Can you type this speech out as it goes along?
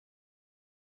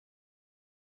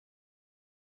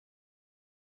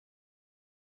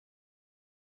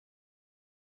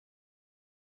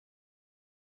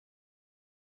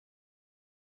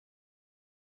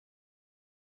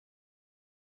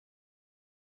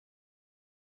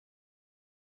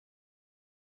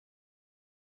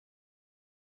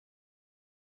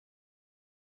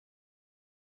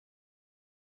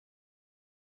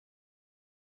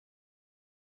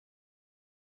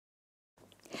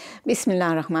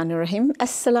Bismillahirrahmanirrahim.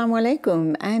 Assalamu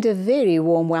alaikum, and a very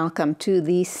warm welcome to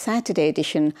the Saturday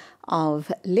edition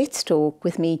of Let's Talk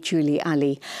with me, Julie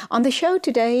Alli. On the show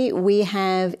today, we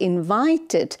have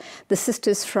invited the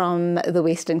sisters from the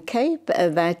Western Cape,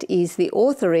 that is the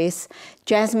authoress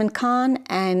Jasmine Khan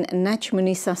and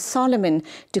Najmunisa Solomon,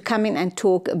 to come in and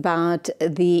talk about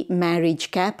the marriage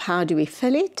gap. How do we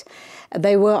fill it?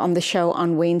 They were on the show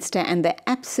on Wednesday and they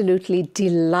absolutely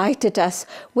delighted us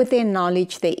with their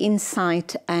knowledge, their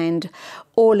insight, and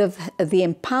all of the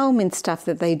empowerment stuff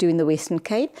that they do in the Western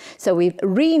Cape. So we've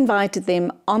re-invited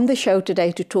them on the show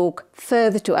today to talk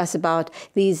further to us about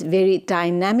these very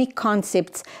dynamic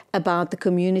concepts about the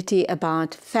community,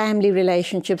 about family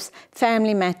relationships,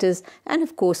 family matters, and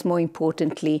of course, more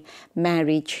importantly,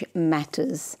 marriage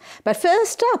matters. But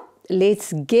first up,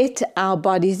 let's get our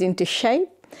bodies into shape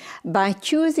by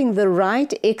choosing the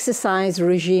right exercise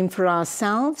regime for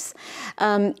ourselves.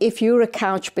 If you're a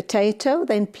couch potato,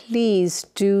 then please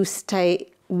do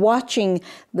stay watching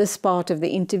this part of the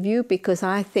interview, because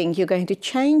I think you're going to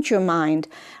change your mind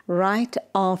right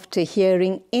after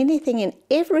hearing anything and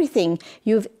everything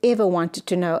you've ever wanted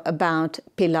to know about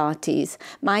Pilates.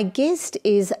 My guest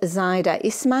is Zaida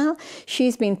Ismail.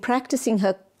 She's been practicing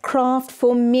her craft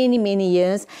for many, many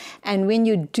years, and when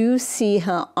you do see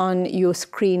her on your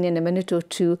screen in a minute or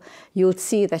two, you'll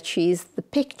see that she's the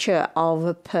picture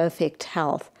of perfect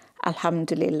health.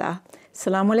 Alhamdulillah.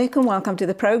 Assalamu alaikum, welcome to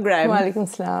the program. Wa alaikum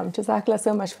salam. Jazakallah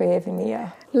so much for having me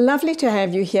here. Lovely to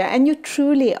have you here, and you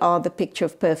truly are the picture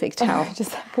of perfect health.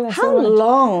 Jazakallah How so much.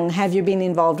 long have you been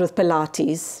involved with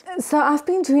Pilates? So I've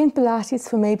been doing Pilates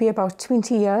for maybe about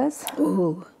 20 years.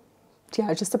 Ooh.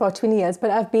 Yeah, just about 20 years,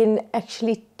 but I've been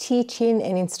actually teaching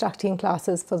and instructing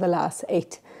classes for the last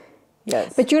 8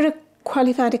 years. But you're a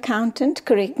qualified accountant,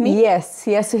 correct me? Yes,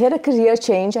 we had a career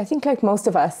change. I think like most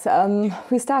of us,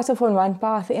 we start off on one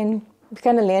path and we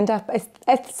kind of land up,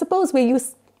 I suppose, where you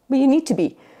need to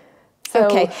be. So,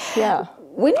 Okay. Yeah.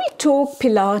 When we talk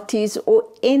Pilates or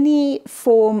any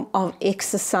form of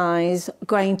exercise,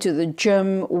 going to the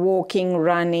gym, walking,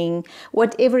 running,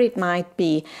 whatever it might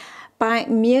be, by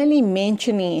merely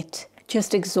mentioning it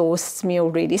just exhausts me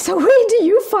already. So where do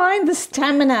you find the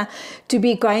stamina to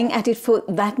be going at it for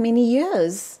that many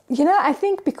years? You know, I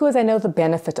think because I know the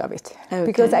benefit of it. Okay.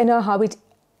 Because I know how it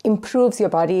improves your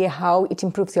body, how it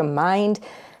improves your mind.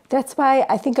 That's why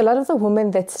I think a lot of the women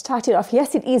that started off,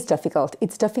 yes, it is difficult.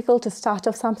 It's difficult to start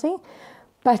off something.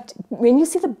 But when you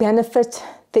see the benefit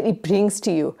that it brings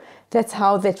to you, that's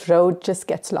how that road just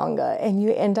gets longer and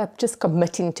you end up just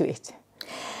committing to it.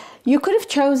 You could have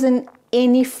chosen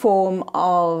any form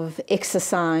of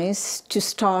exercise to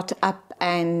start up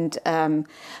and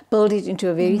build it into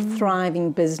a very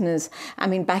thriving business. I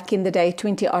mean, back in the day,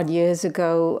 20 odd years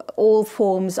ago, all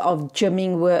forms of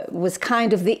gymming was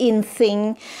kind of the in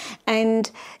thing. And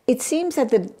it seems that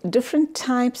the different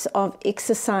types of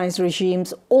exercise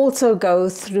regimes also go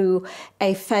through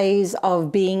a phase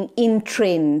of being in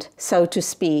trend, so to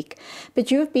speak.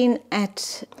 But you've been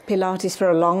at Pilates for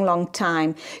a long, long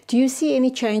time. Do you see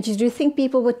any changes? Do you think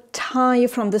people would tire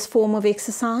from this form of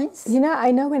exercise? You know,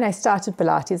 I know when I started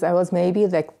Pilates, I was maybe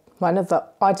like one of the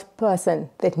odd person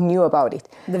that knew about it.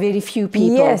 The very few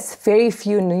people. Yes, very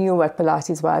few knew what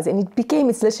Pilates was. And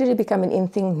it's literally become an in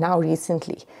thing now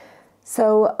recently.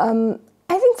 So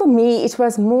I think for me, it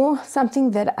was more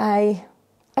something that I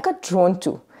got drawn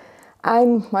to.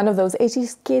 I'm one of those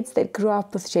 80s kids that grew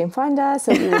up with Jane Fonda.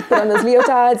 So we would put on those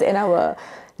leotards and our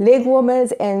leg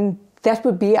warmers, and that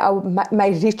would be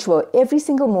my ritual. Every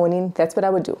single morning, that's what I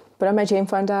would do. Put on my Jane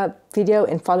Fonda video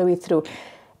and follow it through.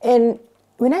 And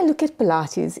when I look at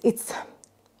Pilates, it's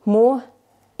more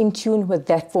in tune with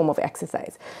that form of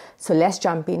exercise. So less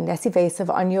jumping, less evasive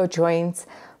on your joints,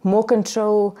 more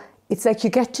control. It's like you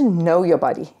get to know your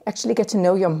body, actually get to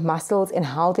know your muscles and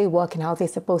how they work and how they're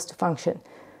supposed to function.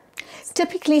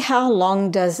 Typically, how long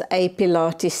does a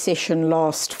Pilates session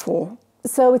last for?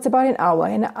 So it's about an hour.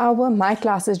 An hour, my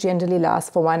classes generally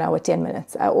last for 1 hour, 10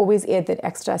 minutes. I always add that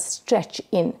extra stretch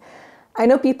in. I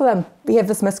know we have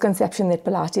this misconception that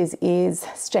Pilates is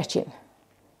stretching,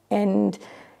 and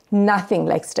nothing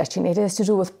like stretching. It has to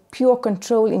do with pure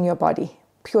control in your body,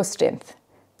 pure strength.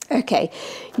 Okay,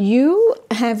 you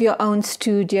have your own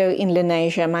studio in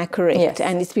Lenasia, am I correct? Yes.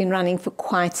 And it's been running for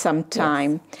quite some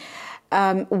time.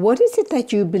 Yes. What is it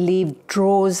that you believe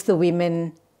draws the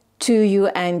women to you,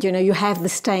 and you have the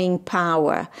staying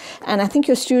power? And I think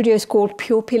your studio is called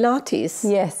Pure Pilates.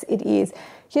 Yes, it is.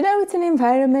 It's an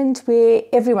environment where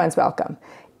everyone's welcome.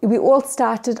 We all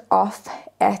started off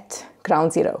at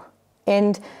ground zero.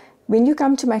 And when you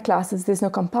come to my classes, there's no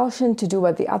compulsion to do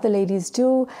what the other ladies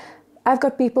do. I've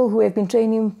got people who have been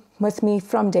training with me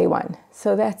from day one.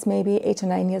 So that's maybe 8 or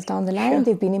 9 years down the line. Sure.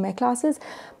 They've been in my classes.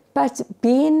 But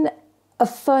being a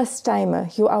first timer,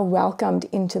 you are welcomed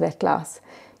into that class.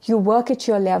 You work at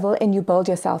your level and you build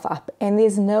yourself up. And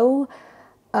there's no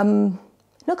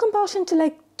compulsion to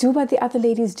like do what the other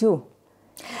ladies do.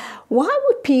 Why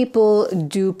would people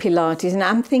do Pilates? And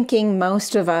I'm thinking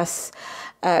most of us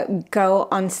go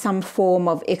on some form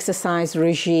of exercise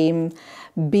regime,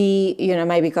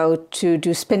 maybe go to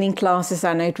do spinning classes.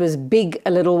 I know it was big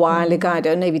a little while ago. I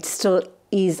don't know if it still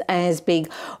is as big,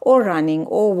 or running,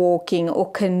 or walking, or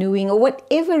canoeing, or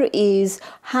whatever it is,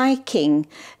 hiking,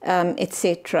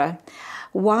 etc.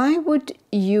 Why would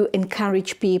you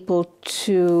encourage people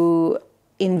to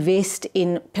invest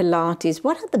in Pilates?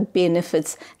 What are the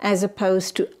benefits as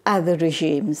opposed to other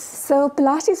regimes? So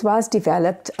Pilates was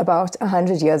developed about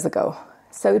 100 years ago.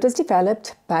 So it was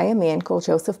developed by a man called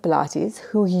Joseph Pilates,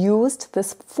 who used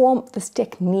this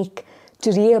technique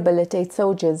to rehabilitate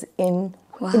soldiers in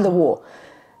the war.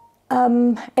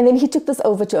 And then he took this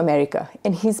over to America,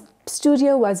 and his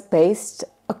studio was based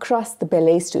across the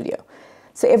ballet studio.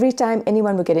 So every time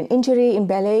anyone would get an injury in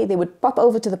ballet, they would pop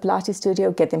over to the Pilates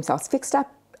studio, get themselves fixed up.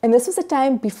 And this was a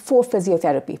time before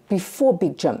physiotherapy, before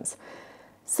big gyms.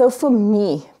 So for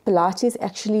me, Pilates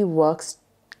actually works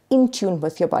in tune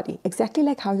with your body, exactly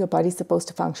like how your body's supposed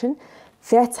to function.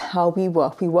 That's how we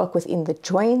work. We work within the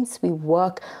joints. We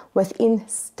work within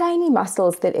tiny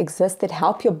muscles that exist that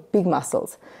help your big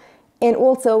muscles. And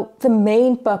also, the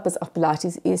main purpose of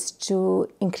Pilates is to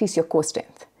increase your core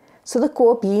strength. So the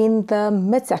core being the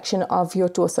midsection of your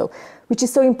torso, which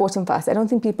is so important for us. I don't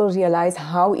think people realize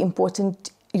how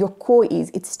important your core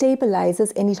is. It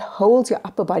stabilizes and it holds your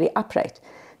upper body upright.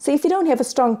 So if you don't have a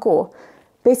strong core,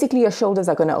 basically your shoulders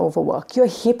are going to overwork. Your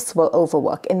hips will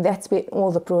overwork, and that's where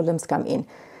all the problems come in.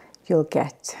 You'll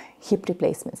get hip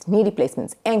replacements, knee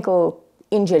replacements, ankle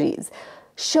injuries,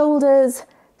 shoulders.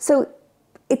 So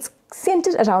it's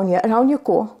centered around here, around your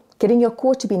core, getting your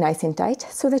core to be nice and tight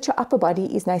so that your upper body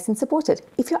is nice and supported.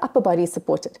 If your upper body is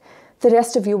supported, the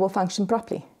rest of you will function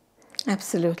properly.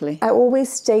 Absolutely. I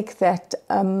always take that,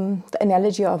 the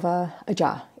analogy of a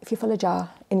jar. If you fill a jar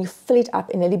and you fill it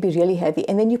up and let it be really heavy,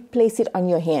 and then you place it on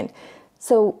your hand.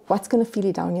 So what's going to fill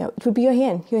it down here? It would be your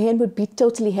hand. Your hand would be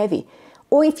totally heavy.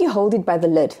 Or if you hold it by the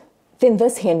lid, then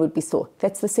this hand would be sore.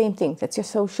 That's the same thing. That's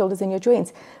your shoulders and your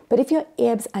joints. But if your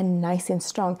abs are nice and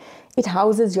strong, it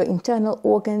houses your internal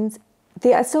organs.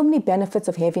 There are so many benefits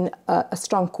of having a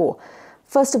strong core.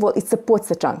 First of all, it supports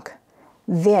the trunk.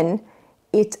 Then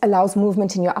it allows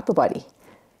movement in your upper body.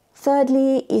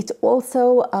 Thirdly, it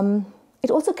also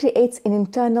creates an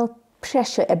internal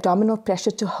pressure, abdominal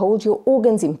pressure, to hold your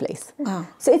organs in place. Wow.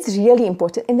 So it's really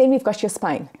important. And then we've got your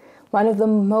spine. One of the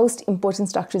most important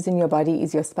structures in your body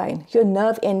is your spine. Your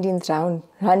nerve endings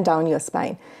run down your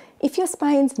spine. If your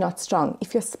spine's not strong,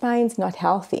 if your spine's not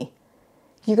healthy,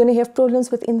 you're going to have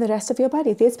problems within the rest of your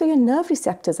body. That's where your nerve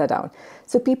receptors are down.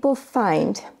 So people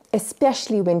find,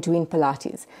 especially when doing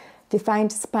Pilates, they find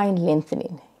spine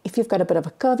lengthening. If you've got a bit of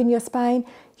a curve in your spine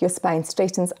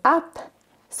straightens up,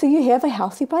 so you have a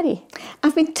healthy body.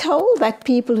 I've been told that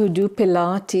people who do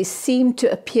Pilates seem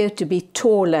to appear to be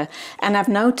taller. And I've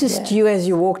noticed you as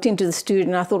you walked into the studio,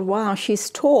 and I thought, wow, she's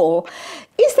tall.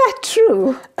 Is that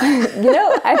true?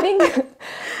 I think,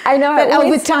 I know. But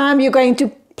over time, you're going to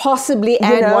possibly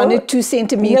add 1 or 2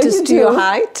 centimeters to your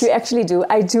height? You actually do.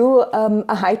 I do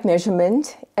a height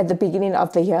measurement at the beginning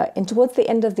of the year, and towards the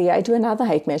end of the year, I do another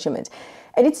height measurement.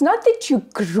 And it's not that you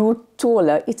grew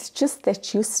taller, it's just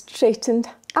that you straightened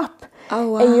up. Oh,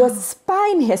 wow. And your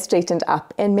spine has straightened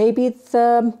up, and maybe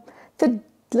the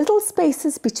little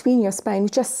spaces between your spine,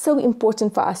 which are so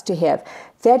important for us to have,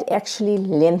 that actually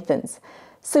lengthens.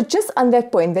 So just on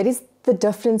that point, that is the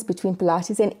difference between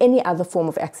Pilates and any other form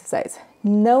of exercise.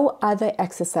 No other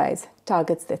exercise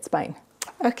targets that spine.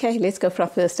 Okay, let's go for our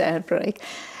first ad break.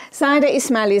 Zaida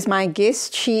Ismail is my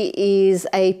guest. She is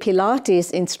a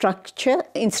Pilates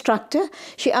instructor.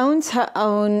 She owns her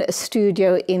own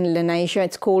studio in Lenasia.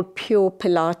 It's called Pure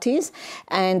Pilates.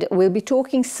 And we'll be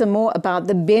talking some more about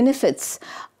the benefits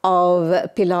of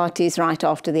Pilates right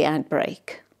after the ad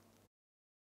break.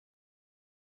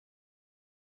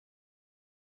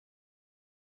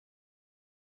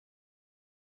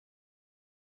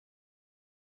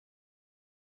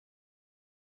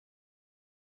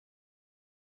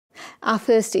 Our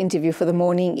first interview for the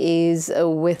morning is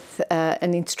with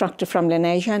an instructor from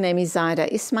Lenasia. Her name is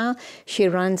Zaida Ismail. She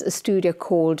runs a studio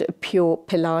called Pure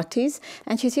Pilates,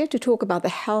 and she's here to talk about the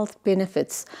health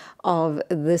benefits of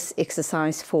this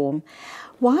exercise form.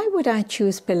 Why would I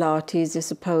choose Pilates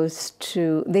as opposed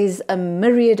to, there's a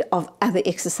myriad of other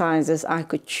exercises I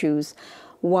could choose.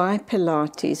 why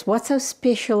Pilates? What's so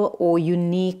special or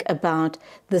unique about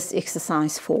this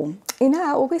exercise form? You know,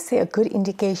 I always say a good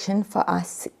indication for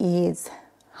us is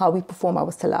how we perform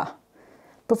our salah.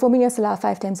 Performing your salah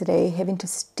 5 times a day, having to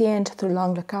stand through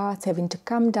long rakats, having to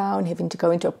come down, having to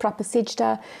go into a proper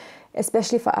sajda,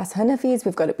 especially for us Hanafis,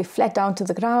 we've got to be flat down to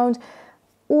the ground.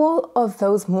 All of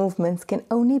those movements can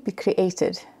only be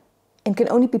created and can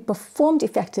only be performed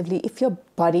effectively if your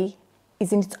body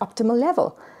is in its optimal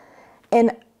level.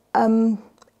 And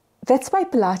that's why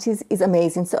Pilates is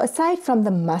amazing. So aside from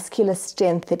the muscular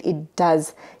strength that it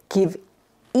does give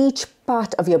each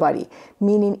part of your body,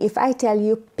 meaning if I tell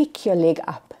you pick your leg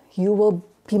up, you will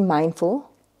be mindful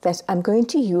that I'm going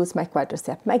to use my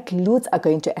quadricep, my glutes are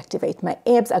going to activate, my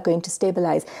abs are going to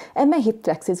stabilize, and my hip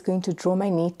flexor is going to draw my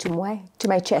knee to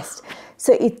my chest.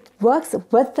 So it works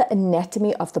with the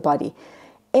anatomy of the body.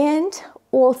 And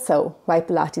also why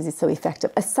Pilates is so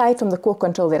effective, aside from the core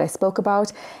control that I spoke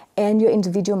about and your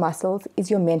individual muscles,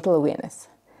 is your mental awareness.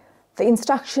 The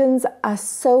instructions are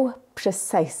so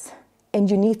precise and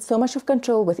you need so much of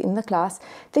control within the class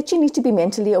that you need to be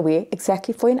mentally aware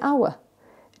exactly for an hour.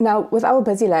 Now, with our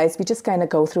busy lives, we just kind of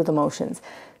go through the motions.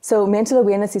 So mental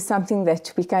awareness is something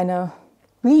that we're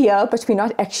here, but we're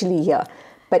not actually here.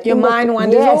 But your mind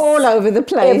wanders all over the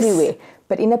place. Everywhere.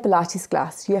 But in a Pilates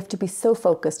class, you have to be so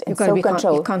focused and so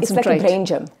controlled. It's like a brain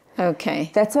gym. Okay.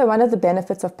 That's why one of the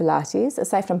benefits of Pilates,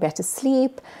 aside from better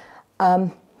sleep,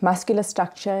 muscular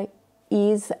structure,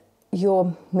 is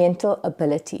your mental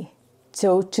ability.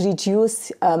 So to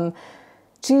reduce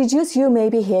you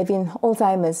maybe having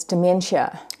Alzheimer's,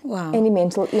 dementia, any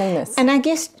mental illness. And I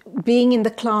guess being in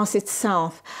the class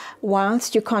itself,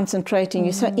 whilst you're concentrating,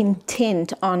 you're so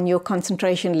intent on your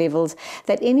concentration levels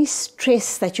that any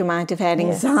stress that you might have had,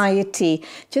 anxiety,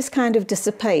 just kind of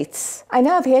dissipates. I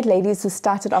know I've had ladies who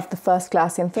started off the first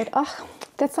class and thought, oh,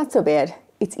 that's not so bad.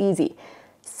 It's easy.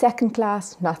 Second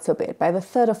class, not so bad. By the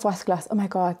third or fourth class, oh my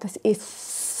God, this is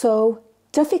so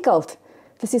difficult.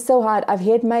 This is so hard. I've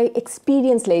had my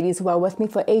experienced ladies who are with me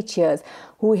for 8 years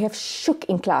who have shook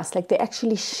in class, like they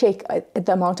actually shake at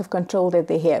the amount of control that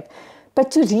they have. But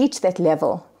to reach that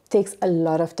level takes a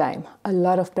lot of time, a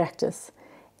lot of practice,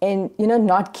 and, you know,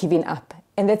 not giving up.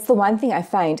 And that's the one thing I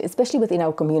find, especially within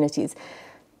our communities.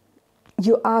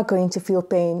 You are going to feel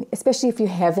pain, especially if you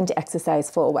haven't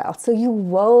exercised for a while. So you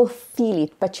will feel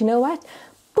it. But you know what?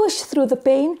 Push through the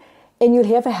pain, and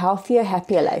you'll have a healthier,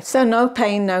 happier life. So no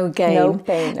pain, no gain. No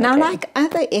pain, no Now, gain. like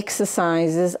other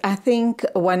exercises, I think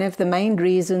one of the main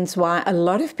reasons why a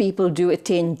lot of people do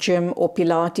attend gym or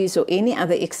Pilates or any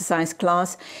other exercise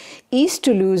class is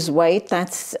to lose weight.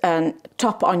 That's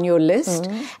top on your list.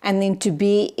 And then to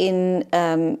be in,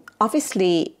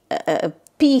 obviously, a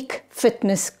peak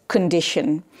fitness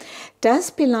condition.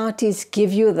 Does Pilates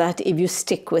give you that if you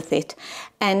stick with it?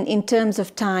 And in terms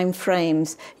of time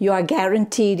frames, you are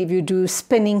guaranteed if you do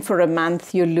spinning for a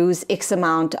month, you lose X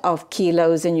amount of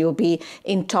kilos and you'll be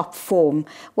in top form.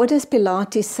 What does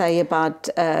Pilates say about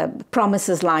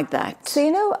promises like that? So,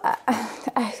 you know,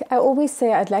 I always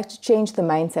say I'd like to change the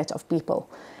mindset of people.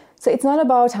 So it's not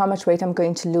about how much weight I'm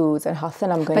going to lose and how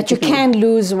thin I'm going to be. But you can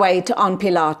lose weight on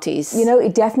Pilates. You know,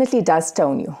 it definitely does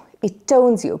tone you. It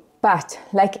tones you. But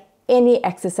like any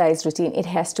exercise routine, it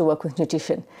has to work with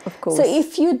nutrition. Of course. So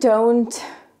if you don't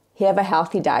have a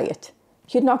healthy diet,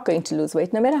 you're not going to lose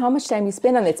weight, no matter how much time you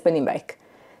spend on that spinning bike.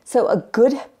 So a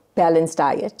good balanced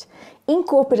diet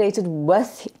incorporated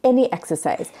with any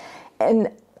exercise. And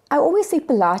I always say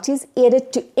Pilates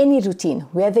added to any routine,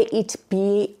 whether you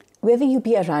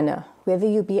be a runner, whether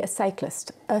you be a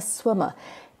cyclist, a swimmer,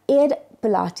 add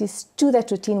Pilates to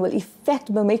that routine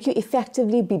will make you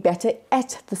effectively be better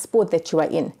at the sport that you are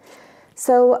in.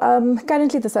 So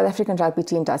currently the South African rugby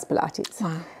team does Pilates.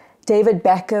 Wow. David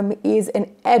Beckham is an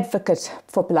advocate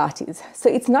for Pilates.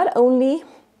 So it's not only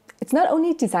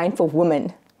designed for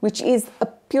women, which is a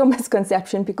pure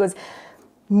misconception because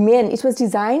it was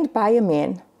designed by a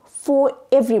man for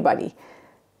everybody.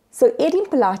 So adding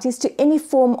Pilates to any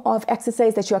form of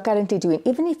exercise that you are currently doing,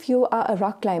 even if you are a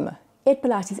rock climber, add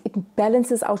Pilates, it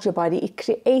balances out your body. It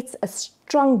creates a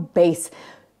strong base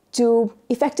to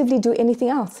effectively do anything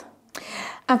else.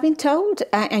 I've been told,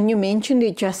 and you mentioned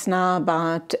it just now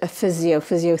about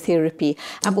physiotherapy.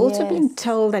 I've also been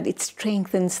told that it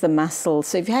strengthens the muscles.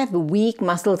 So if you have weak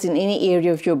muscles in any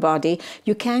area of your body,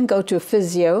 you can go to a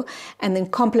physio and then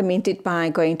complement it by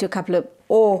going to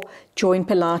or join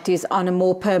Pilates on a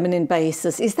more permanent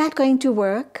basis. Is that going to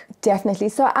work? Definitely.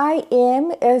 So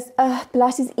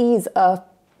Pilates is a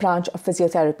branch of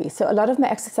physiotherapy. So a lot of my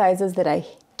exercises that I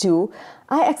do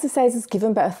are exercises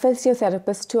given by a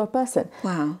physiotherapist to a person.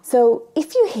 Wow. So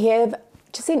if you have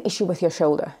just an issue with your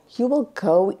shoulder, you will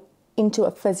go to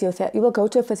a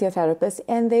physiotherapist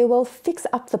and they will fix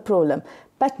up the problem.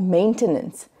 But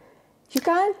maintenance, you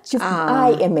can't just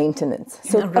buy a maintenance.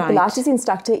 So a Pilates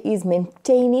instructor is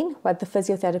maintaining what the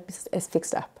physiotherapist has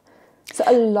fixed up. So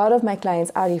a lot of my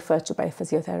clients are referred to by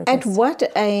physiotherapists. At what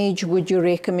age would you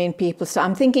recommend people start?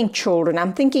 I'm thinking children.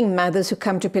 I'm thinking mothers who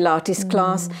come to Pilates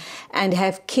class and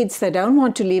have kids. They don't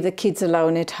want to leave the kids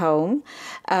alone at home.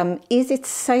 Is it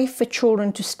safe for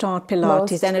children to start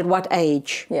Pilates, and at what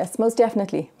age? Yes, most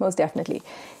definitely. Most definitely.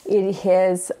 It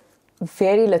has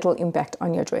very little impact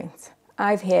on your joints.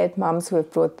 I've had moms who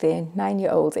have brought their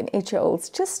 9-year-olds and 8-year-olds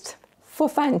just for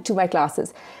fun to my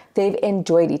classes. They've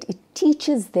enjoyed it. It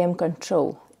teaches them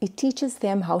control. It teaches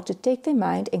them how to take their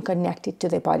mind and connect it to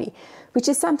their body, which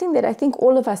is something that I think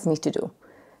all of us need to do.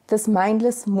 This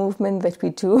mindless movement that we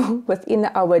do within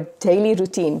our daily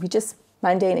routine, we just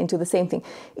mundane into the same thing.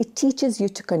 It teaches you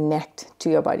to connect to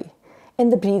your body.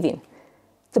 And the breathing.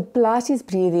 The Pilates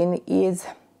breathing is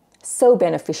so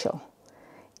beneficial.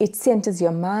 It centers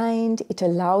your mind. It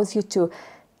allows you to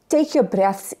take your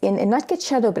breaths in and not get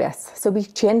shadow breaths. So we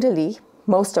generally,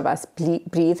 most of us,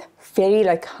 breathe very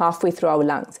like halfway through our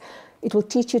lungs. It will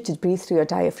teach you to breathe through your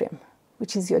diaphragm,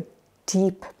 which is your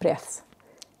deep breaths.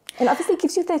 And obviously it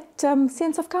gives you that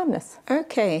sense of calmness.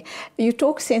 Okay. You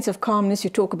talk sense of calmness, you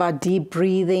talk about deep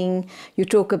breathing, you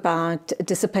talk about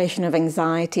dissipation of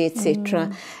anxiety,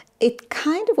 etc. It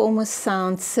kind of almost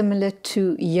sounds similar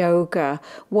to yoga.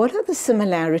 What are the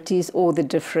similarities or the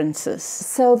differences?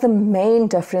 So the main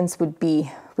difference would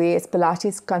be whereas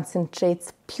Pilates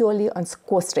concentrates purely on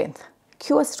core strength.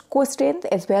 Core strength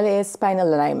as well as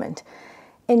spinal alignment.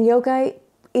 And yoga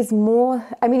is more,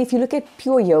 I mean, if you look at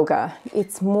pure yoga,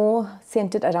 it's more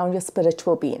centered around your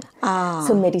spiritual being.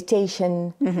 So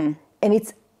meditation, and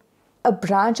it's a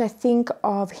branch, I think,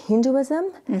 of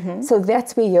Hinduism. So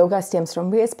that's where yoga stems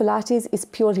from, whereas Pilates is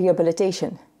pure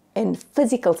rehabilitation and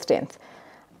physical strength.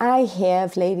 I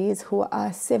have ladies who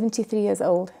are 73 years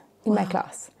old in my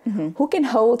class who can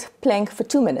hold plank for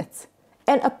 2 minutes.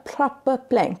 And a proper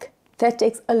plank, that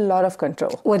takes a lot of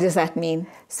control. What does that mean?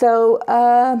 So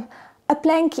a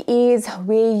plank is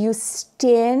where you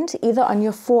stand either on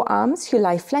your forearms, you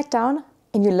lie flat down,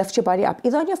 and you lift your body up,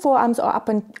 either on your forearms or up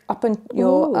on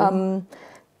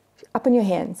your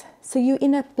hands. So you're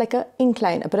in a bit of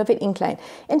an incline.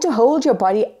 And to hold your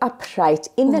body upright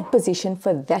in that position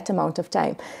for that amount of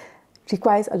time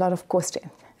requires a lot of core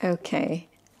strength. Okay.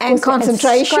 And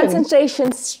concentration.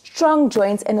 Concentration, strong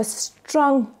joints, and a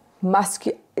strong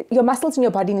your muscles in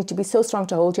your body need to be so strong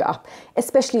to hold you up,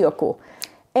 especially your core.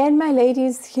 And my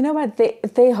ladies, you know what,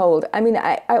 they hold. I mean,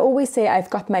 I always say I've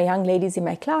got my young ladies in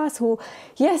my class who,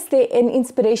 yes, they're an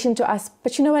inspiration to us,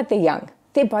 but you know what, they're young.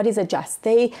 Their bodies adjust.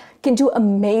 They can do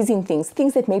amazing things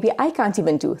that maybe I can't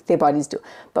even do, their bodies do.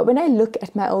 But when I look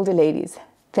at my older ladies,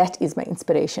 that is my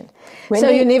inspiration. So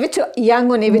you're never too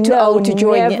young or never too old to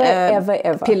join ever.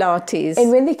 Pilates. And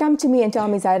when they come to me and tell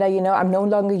me, Zaida, I'm no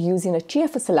longer using a chair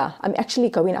for Salah. I'm actually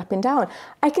going up and down.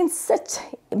 I can sit.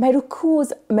 My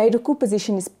ruku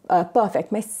position is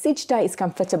perfect. My sijda is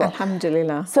comfortable.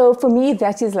 Alhamdulillah. So for me,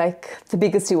 that is like the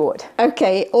biggest reward.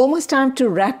 Okay, almost time to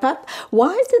wrap up.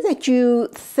 Why is it that you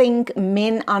think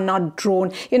men are not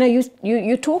drawn?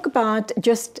 You talk about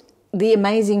just the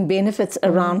amazing benefits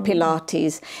around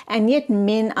Pilates, and yet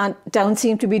men don't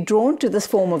seem to be drawn to this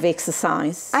form of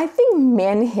exercise. I think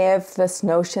men have this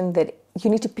notion that you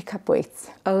need to pick up weights,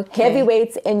 heavy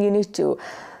weights, and you need to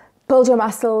build your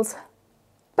muscles.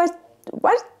 But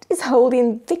what is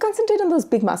holding, they concentrate on those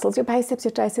big muscles, your biceps,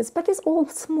 your triceps, but there's all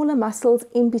smaller muscles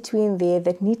in between there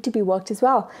that need to be worked as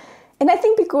well. And I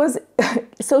think because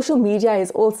social media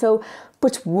has also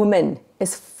put women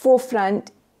as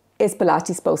forefront as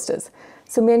Pilates posters.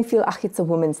 So men feel, it's a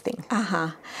woman's thing.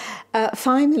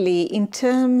 Finally, in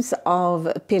terms of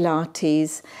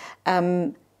Pilates,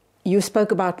 you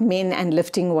spoke about men and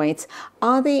lifting weights.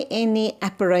 Are there any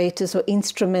apparatus or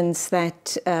instruments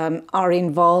that are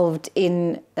involved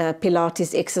in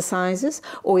Pilates exercises,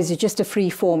 or is it just a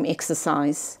free-form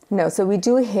exercise? No, so we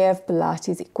do have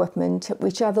Pilates equipment,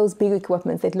 which are those big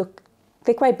equipments that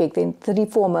they're quite big. The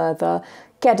Reformer, the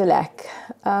Cadillac.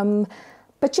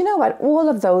 But you know what? All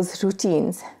of those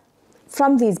routines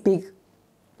from these big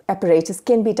apparatus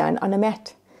can be done on a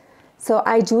mat. So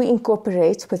I do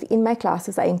incorporate, within my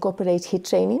classes, I incorporate HIIT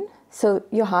training. So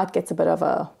your heart gets a bit of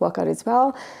a workout as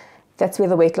well. That's where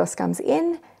the weight loss comes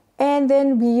in. And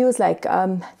then we use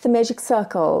the magic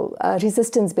circle,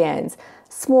 resistance bands,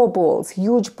 small balls,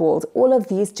 huge balls, all of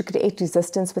these to create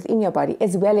resistance within your body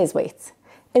as well as weights.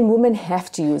 And women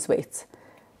have to use weights.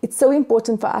 it's so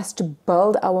important for us to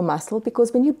build our muscle,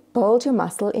 because when you build your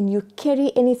muscle and you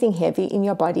carry anything heavy in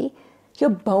your body, your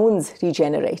bones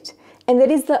regenerate. And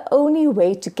that is the only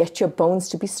way to get your bones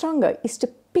to be stronger, is to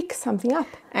pick something up.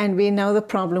 And we know the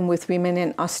problem with women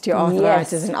in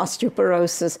osteoarthritis Yes. and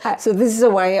osteoporosis. So this is a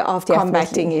way of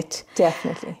combating it.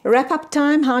 Definitely. Wrap up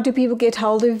time. How do people get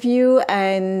hold of you?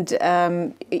 And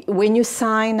when you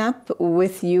sign up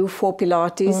with you for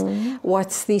Pilates,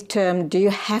 what's the term? Do you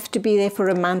have to be there for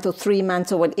a month or 3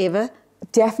 months or whatever?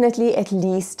 Definitely at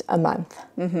least a month.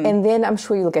 And then I'm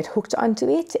sure you'll get hooked onto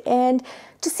it. And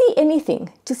to see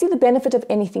anything, to see the benefit of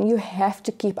anything, you have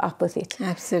to keep up with it.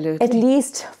 Absolutely. At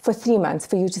least for 3 months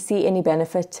for you to see any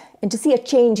benefit and to see a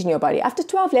change in your body. After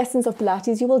 12 lessons of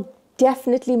Pilates, you will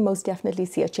definitely, most definitely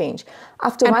see a change.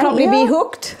 After and 1 probably year, be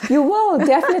hooked. You will,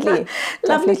 definitely.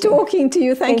 Lovely talking to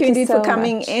you. Thank you indeed so for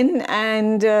coming much. in,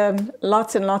 and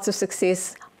lots and lots of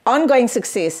success, ongoing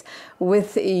success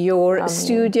with your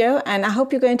studio. And I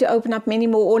hope you're going to open up many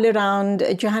more all around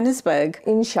Johannesburg.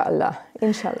 Inshallah,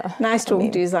 inshallah. Nice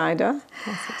talking to you, Zaida.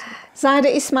 Zaida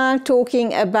Ismail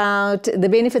talking about the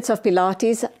benefits of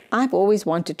Pilates. I've always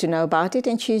wanted to know about it,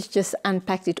 and she's just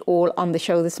unpacked it all on the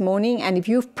show this morning. And if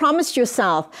you've promised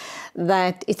yourself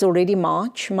that it's already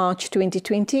March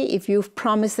 2020, if you've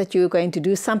promised that you're going to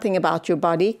do something about your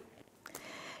body,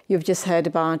 you've just heard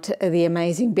about the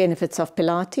amazing benefits of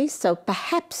Pilates, so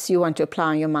perhaps you want to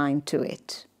apply your mind to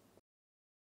it.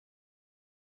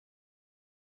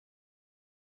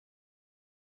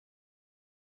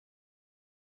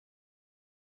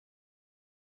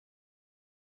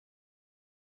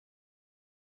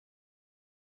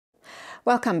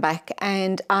 Welcome back,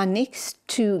 and our next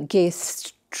two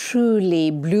guests truly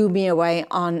blew me away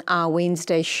on our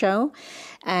Wednesday show,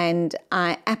 and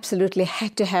I absolutely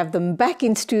had to have them back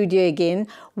in studio again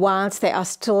whilst they are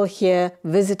still here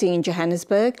visiting in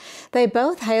Johannesburg. They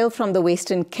both hail from the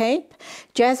Western Cape.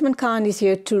 Jasmine Khan is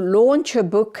here to launch her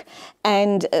book,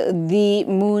 and the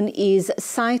moon is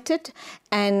sighted,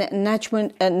 and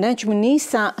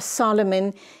Najmunisa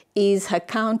Solomon is her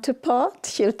counterpart.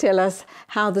 She'll tell us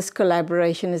how this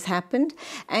collaboration has happened.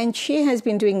 And she has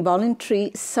been doing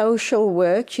voluntary social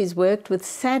work. She's worked with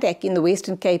SADC in the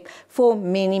Western Cape for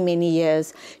many, many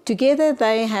years. Together,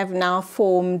 they have now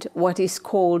formed what is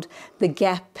called the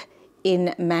Gap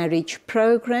in Marriage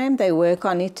program. They work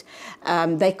on it.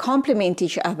 They complement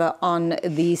each other on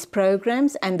these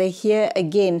programs. And they're here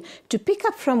again to pick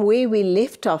up from where we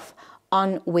left off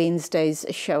on Wednesday's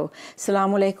show.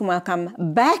 Assalamu alaikum,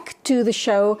 welcome back to the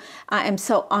show. I am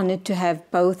so honored to have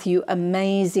both you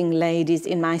amazing ladies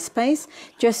in my space.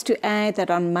 Just to add that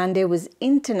on Monday was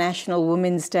International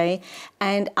Women's Day,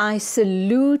 and I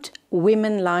salute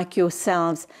women like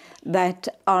yourselves that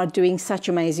are doing such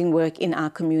amazing work in our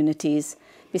communities.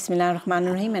 Bismillah ar-Rahman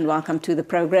ar-Rahim, and welcome to the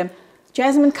program,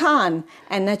 Jasmine Khan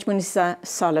and Najmunisa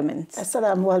Solomon.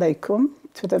 Assalamu alaikum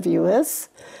to the viewers.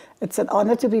 It's an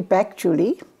honor to be back,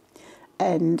 Julie.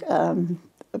 And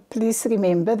please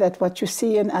remember that what you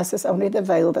see in us is only the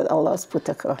veil that Allah has put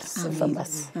across from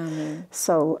us. Amen.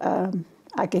 So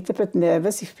I get a bit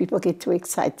nervous if people get too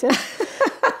excited.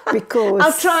 Because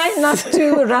I'll try not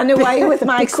to run away with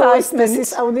my because excitement. this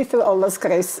is only through Allah's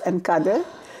grace and qadr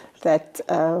that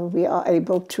we are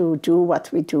able to do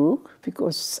what we do,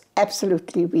 because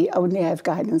absolutely we only have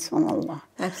guidance from Allah.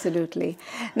 Absolutely.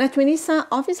 Najmunisa,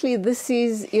 obviously this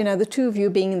is, the two of you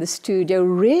being in the studio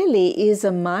really is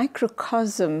a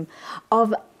microcosm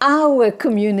of our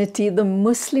community, the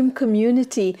Muslim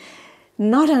community,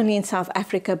 not only in South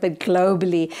Africa, but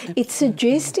globally. It's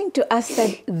suggesting to us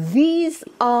that these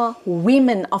are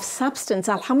women of substance.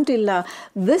 Alhamdulillah,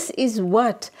 this is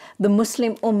what the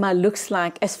Muslim Ummah looks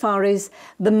like as far as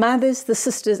the mothers, the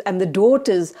sisters, and the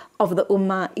daughters of the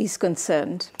Ummah is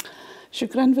concerned.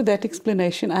 Shukran for that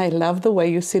explanation. I love the way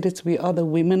you said it. We are the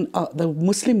women, the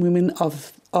Muslim women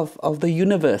of the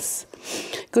universe.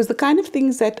 Because the kind of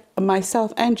things that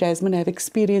myself and Jasmine have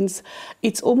experienced,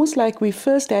 it's almost like we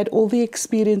first had all the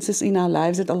experiences in our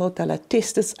lives that Allah Ta'ala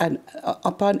tested us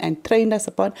upon and trained us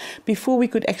upon before we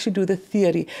could actually do the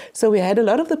theory. So we had a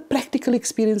lot of the practical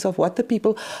experience of what the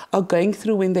people are going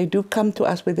through when they do come to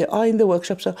us, when they are in the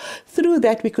workshop. So through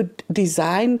that we could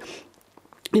design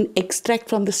and extract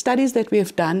from the studies that we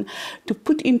have done to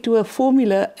put into a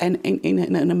formula and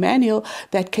in a manual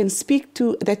that can speak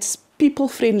to, that's people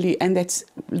friendly and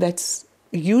that's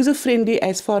user-friendly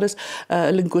as far as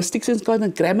linguistics is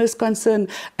concerned, grammar is concerned,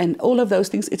 and all of those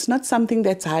things. It's not something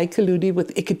that's high-calorie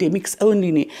with academics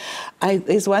only.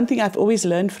 There's one thing I've always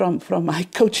learned from my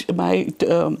coach, my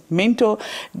mentor,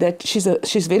 that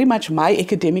she's very much my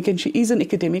academic, and she is an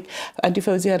academic, Auntie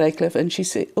Fauzia Rycliffe, and she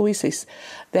always says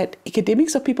that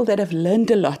academics are people that have learned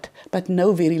a lot but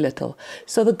know very little.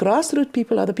 So the grassroots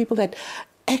people are the people that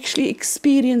actually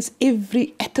experience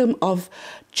every atom of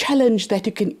challenge that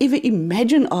you can ever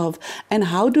imagine of, and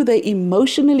how do they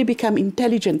emotionally become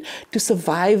intelligent to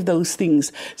survive those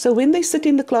things. So when they sit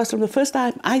in the classroom, the first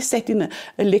time I sat in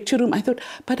a lecture room, I thought,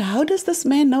 but how does this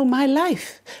man know my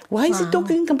life? Why is he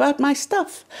talking about my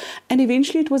stuff? And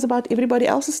eventually it was about everybody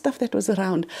else's stuff that was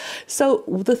around. So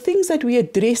the things that we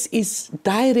address is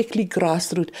directly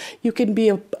grassroots. You can be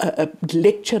a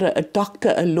lecturer, a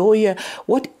doctor, a lawyer,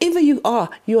 whatever you are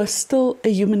still a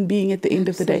human being at the end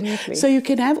of the day. So you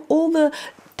can have all the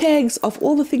tags of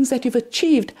all the things that you've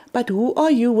achieved, but who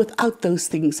are you without those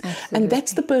things? Absolutely. And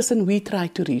that's the person we try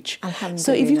to reach.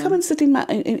 So if you come and sit in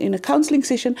a counseling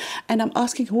session and I'm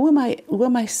asking, who am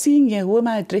I seeing here? Who am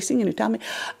I addressing? And you tell me,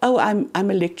 oh, I'm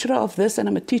a lecturer of this, and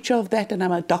I'm a teacher of that, and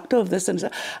I'm a doctor of this, and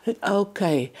so,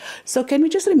 okay. So can we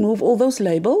just remove all those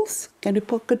labels? Can we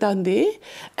put it down there?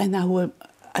 And now who am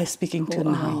I speaking to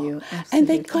now? And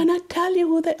they cannot tell you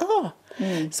who they are.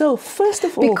 So first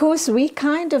of all, because we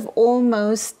kind of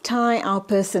almost tie our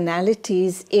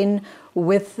personalities in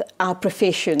with our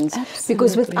professions. Absolutely.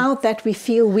 Because without that we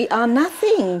feel we are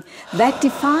nothing. That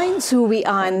defines who we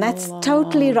are, and that's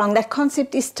totally wrong. That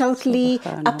concept is totally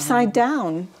upside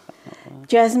down.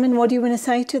 Jasmine, what do you want to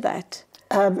say to that?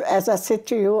 As I said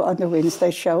to you on the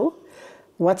Wednesday show,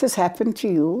 what has happened to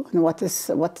you and what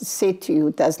is said to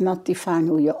you does not define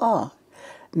who you are.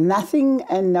 Nothing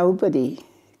and nobody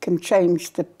can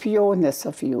change the pureness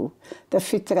of you, the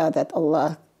fitrah that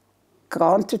Allah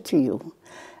granted to you.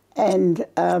 And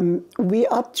we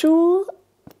are too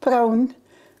prone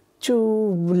to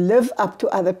live up to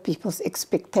other people's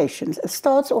expectations. It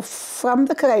starts off from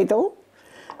the cradle,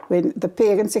 when the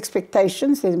parents'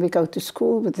 expectations, then we go to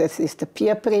school, this is the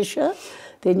peer pressure,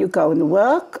 then you go and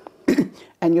work,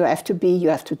 and you have to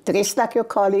dress like your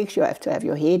colleagues, you have to have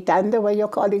your hair done the way your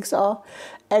colleagues are.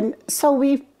 And so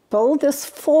we build this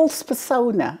false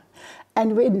persona,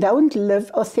 and we don't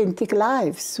live authentic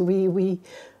lives.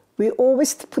 We're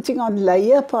always putting on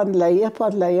layer upon layer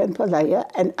upon layer upon layer,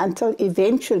 and until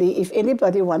eventually, if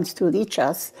anybody wants to reach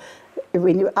us,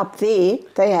 when you're up there,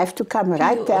 they have to come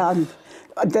right down.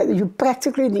 You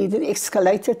practically need an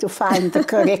escalator to find the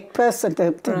correct person,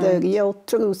 the real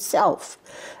true self.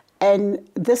 And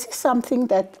this is something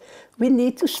that we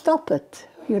need to stop it,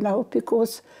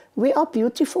 because we are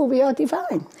beautiful, we are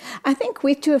divine. I think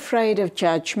we're too afraid of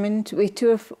judgment.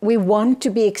 We want to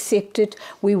be accepted.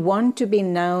 We want to be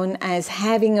known as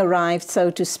having arrived,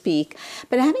 so to speak.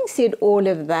 But having said all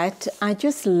of that, I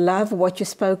just love what you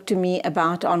spoke to me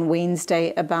about on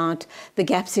Wednesday about the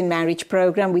Gaps in Marriage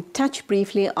program. We touched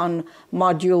briefly on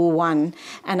Module 1,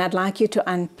 and I'd like you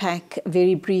to unpack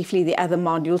very briefly the other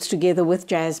modules together with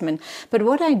Jasmine. But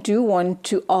what I do want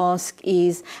to ask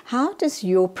is, how does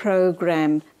your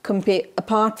program compare,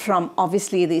 apart from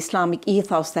obviously the Islamic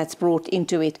ethos that's brought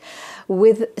into it,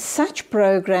 with such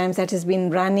programs that has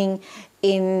been running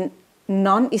in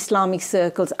non-Islamic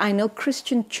circles? I know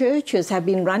Christian churches have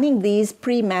been running these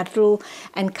premarital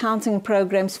and counseling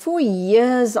programs for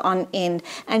years on end,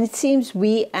 and it seems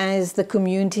we as the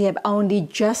community have only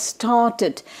just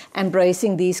started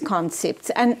embracing these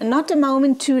concepts, and not a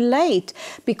moment too late,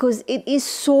 because it is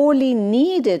sorely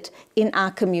needed in our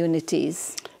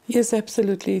communities. Yes,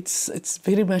 absolutely. It's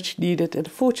very much needed, and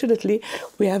fortunately,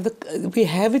 we have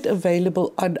it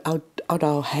available on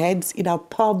our hands, in our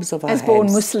palms of our hands. As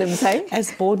born Muslims, eh?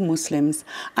 As born Muslims.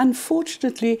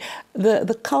 Unfortunately,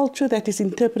 the culture that is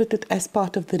interpreted as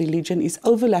part of the religion is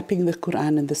overlapping the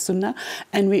Quran and the Sunnah,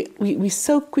 and we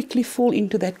so quickly fall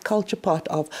into that culture part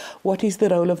of what is the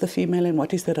role of the female and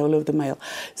what is the role of the male.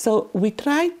 So we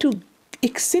try to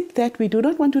accept that. We do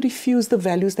not want to refuse the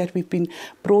values that we've been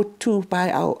brought to by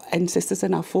our ancestors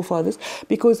and our forefathers,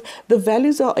 because the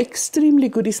values are extremely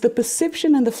good. It's the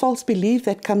perception and the false belief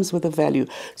that comes with the value.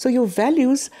 So your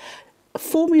values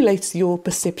formulates your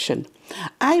perception.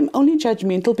 I'm only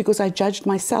judgmental because I judged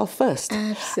myself first.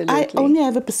 Absolutely. I only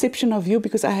have a perception of you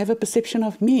because I have a perception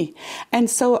of me, and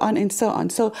so on and so on.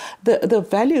 So the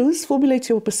values formulate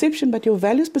your perception, but your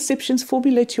values, perceptions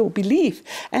formulate your belief,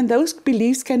 and those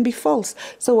beliefs can be false.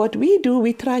 So what we do,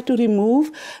 we try to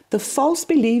remove the false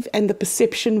belief, and the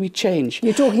perception we change.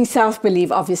 You're talking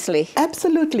self-belief, obviously.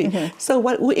 Absolutely. So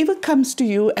whoever comes to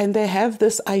you and they have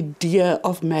this idea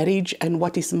of marriage and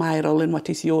what is my role and what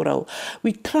is your role,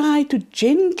 we try to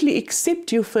gently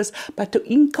accept you first, but to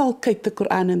inculcate the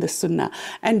Quran and the Sunnah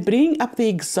and bring up the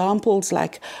examples,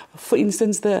 like, for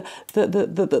instance, the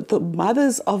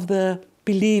mothers of the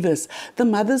believers, the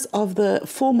mothers of the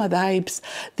four madhaibs,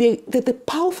 the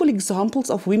powerful examples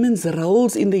of women's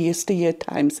roles in the yesteryear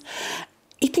times.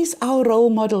 It is our role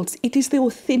models. It is the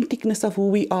authenticness of who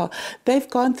we are. They've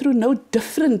gone through no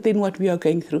different than what we are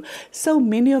going through. So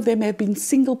many of them have been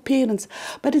single parents,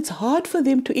 but it's hard for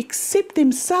them to accept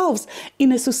themselves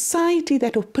in a society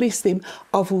that oppresses them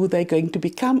of who they're going to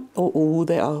become, or who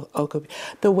they are.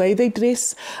 The way they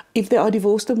dress, if they are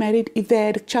divorced or married, if they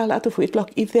had a child out of wedlock,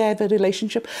 if they have a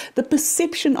relationship, the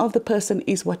perception of the person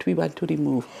is what we want to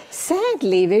remove.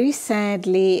 Sadly, very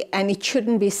sadly, and it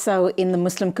shouldn't be so in the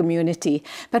Muslim community,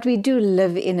 but we do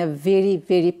live in a very,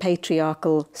 very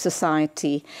patriarchal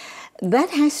society. That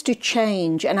has to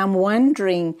change, and I'm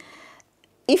wondering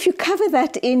if you cover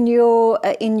that in your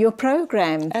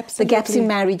program, Absolutely. The Gaps in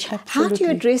Marriage. Absolutely. How do you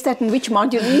address that, and which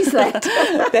module is that?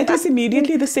 That is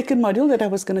immediately the second module that I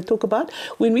was going to talk about.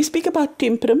 When we speak about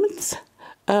temperaments,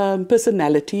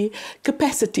 personality,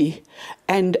 capacity,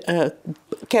 and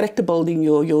character building,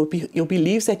 your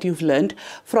beliefs that you've learned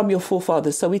from your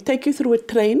forefathers. So we take you through a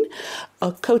train,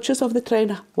 coaches of the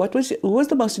train. Who was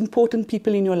the most important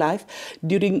people in your life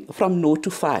from 0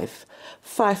 to 5,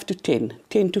 5 to 10,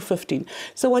 10 to 15.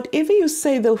 So whatever you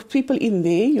say, those people in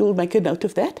there, you'll make a note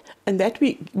of that, and that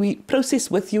we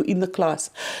process with you in the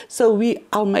class. So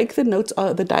I'll make the notes,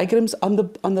 the diagrams on the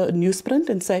newsprint,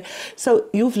 and say, so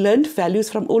you've learned values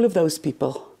from all of those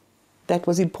people that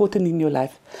was important in your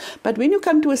life. But when you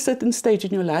come to a certain stage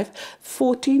in your life,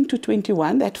 14 to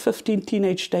 21, that 15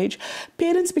 teenage stage,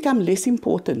 parents become less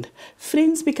important.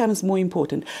 Friends becomes more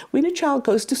important. When a child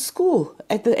goes to school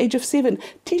at the age of 7,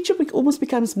 teacher almost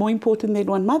becomes more important than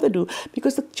one mother do,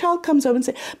 because the child comes home and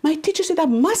says, my teacher said I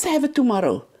must have it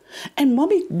tomorrow. And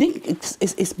mommy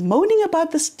is moaning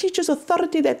about this teacher's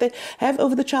authority that they have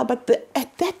over the child. But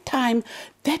at that time,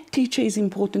 that teacher is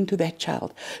important to that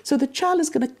child. So the child is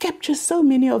going to capture so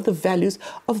many of the values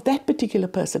of that particular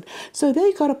person. So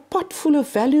they got a pot full of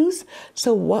values.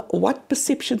 So what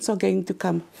perceptions are going to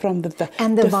come from the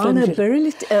and the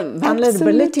vulnerability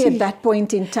at that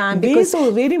point in time? Because there's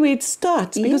already where it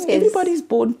starts. Because Yes. everybody is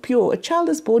born pure. A child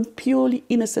is born purely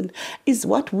innocent. Is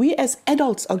what we as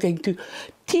adults are going to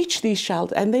teach these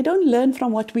child, and they don't learn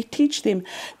from what we teach them.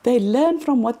 They learn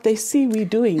from what they see we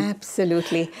doing.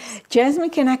 Absolutely. Jasmine,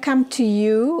 can I come to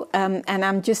you? And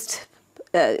I'm just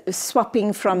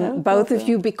swapping from both of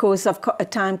you because of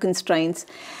time constraints.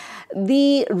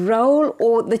 The role,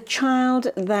 or the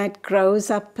child that grows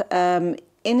up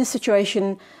in a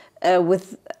situation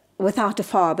without a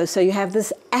father, so you have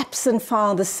this absent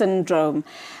father syndrome.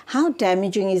 How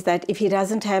damaging is that if he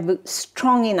doesn't have a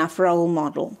strong enough role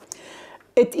model?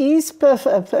 It is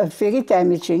very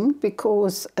damaging,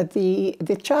 because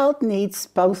the child needs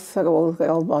both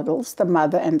role models, the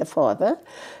mother and the father.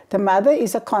 The mother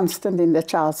is a constant in the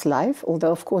child's life,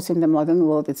 although of course in the modern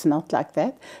world it's not like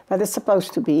that, but it's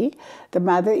supposed to be. The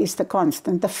mother is the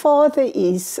constant. The father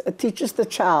teaches the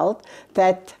child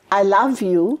that I love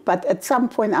you, but at some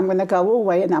point I'm going to go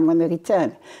away and I'm going to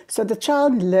return. So the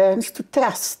child learns to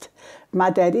trust. My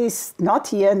dad is not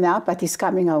here now, but he's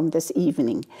coming home this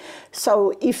evening.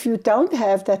 So if you don't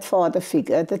have that father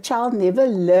figure, the child never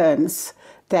learns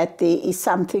that there is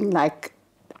something like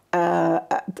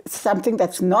something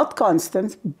that's not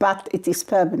constant, but it is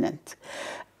permanent.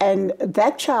 And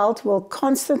that child will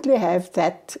constantly have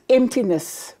that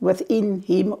emptiness within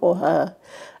him or her,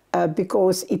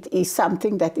 because it is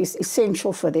something that is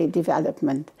essential for their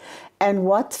development. And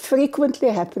what frequently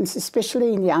happens,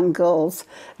 especially in young girls,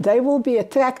 they will be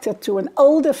attracted to an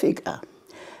older figure.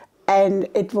 And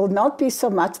it will not be so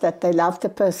much that they love the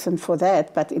person for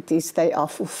that, but it is they are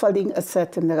fulfilling a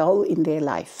certain role in their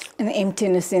life. An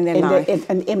emptiness in their life.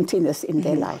 An emptiness in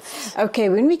their life. Okay,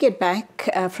 when we get back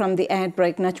from the ad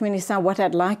break, Najmi, what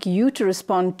I'd like you to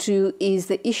respond to is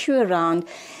the issue around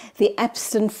the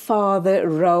absent father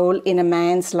role in a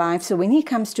man's life. So when he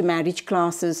comes to marriage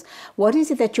classes, what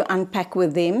is it that you unpack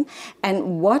with them,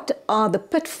 and what are the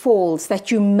pitfalls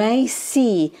that you may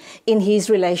see in his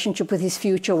relationship with his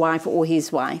future wife or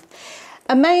his wife?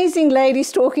 Amazing ladies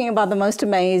talking about the most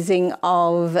amazing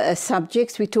of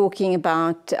subjects. We're talking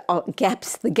about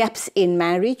the gaps in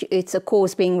marriage. It's a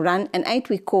course being run, an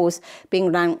 8-week course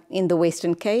being run in the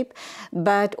Western Cape.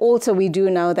 But also we do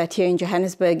know that here in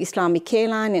Johannesburg, Islamic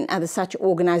Careline and other such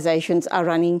organizations are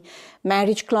running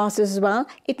marriage classes as well.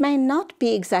 It may not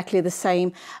be exactly the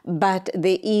same, but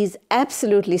there is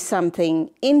absolutely something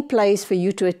in place for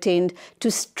you to attend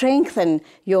to strengthen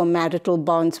your marital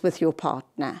bonds with your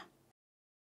partner.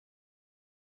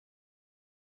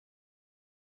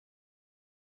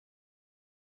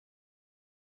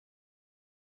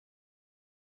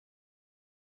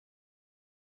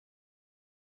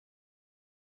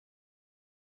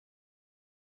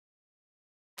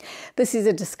 This is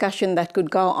a discussion that could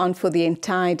go on for the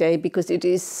entire day because it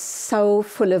is so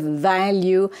full of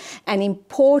value and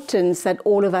importance that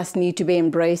all of us need to be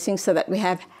embracing so that we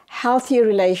have healthier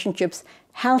relationships,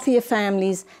 healthier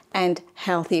families and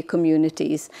healthier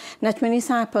communities.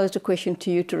 Najmanisa, I posed a question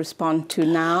to you to respond to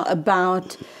now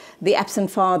about the absent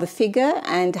father figure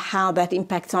and how that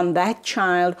impacts on that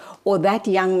child or that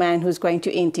young man who's going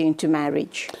to enter into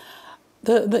marriage.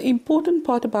 The important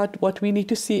part about what we need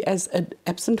to see as an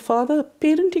absent father,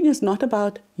 parenting is not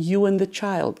about you and the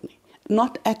child,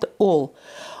 not at all.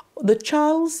 The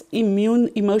child's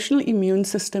emotional immune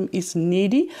system is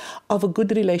needy of a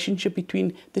good relationship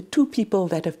between the two people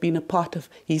that have been a part of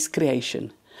his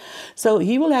creation. So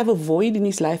he will have a void in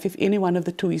his life if any one of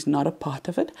the two is not a part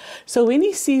of it. So when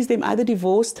he sees them either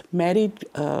divorced, married,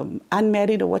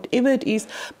 unmarried or whatever it is,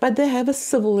 but they have a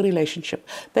civil relationship,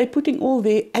 they're putting all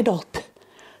their adult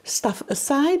stuff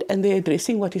aside and they're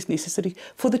addressing what is necessary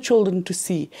for the children to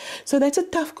see. So that's a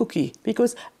tough cookie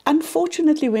because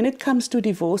unfortunately when it comes to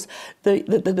divorce,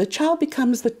 the child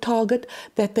becomes the target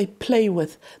that they play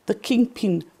with, the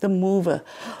kingpin, the mover,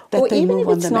 that or they even move if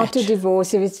on it's the not match. a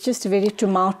divorce, if it's just a very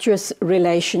tumultuous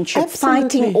relationship, Absolutely.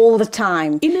 fighting all the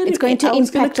time, it's going to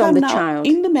impact on the child.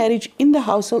 In the marriage, in the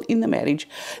household, in the marriage,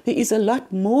 there is a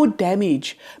lot more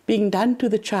damage being done to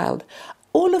the child.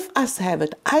 All of us have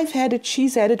it. I've had it,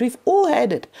 she's had it, we've all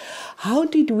had it. How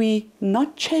did we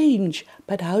not change,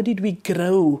 but how did we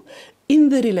grow in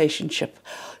the relationship?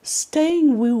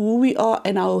 Staying who we are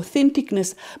and our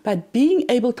authenticness, but being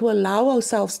able to allow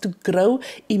ourselves to grow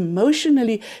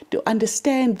emotionally, to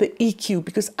understand the EQ,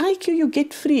 because IQ you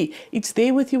get free. It's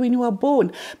there with you when you are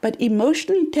born. But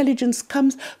emotional intelligence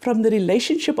comes from the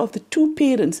relationship of the two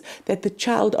parents that the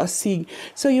child are seeing.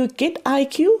 So you get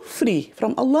IQ free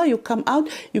from Allah. You come out,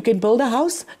 you can build a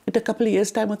house in a couple of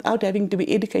years' time without having to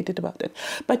be educated about it.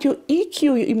 But your EQ,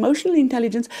 your emotional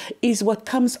intelligence, is what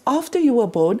comes after you were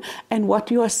born and what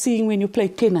you are seeing when you play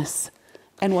tennis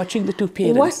and watching the two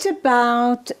parents. What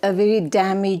about a very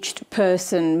damaged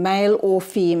person, male or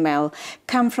female,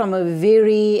 come from a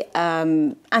very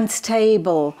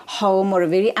unstable home or a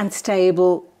very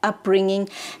unstable upbringing,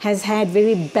 has had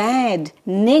very bad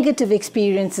negative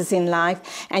experiences in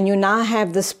life, and you now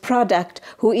have this product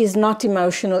who is not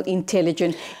emotional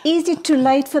intelligent? Is it too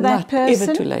late for that person? Not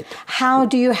ever too late. How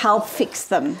do you help fix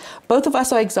them? Both of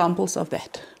us are examples of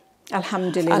that.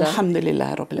 Alhamdulillah.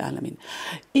 Alhamdulillah Rabbil Alameen.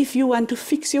 If you want to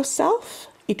fix yourself,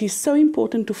 it is so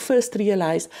important to first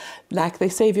realize, like they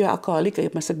say, if you're alcoholic, I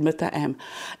must admit I am.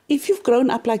 If you've grown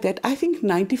up like that, I think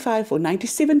 95 or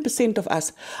 97% of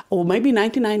us, or maybe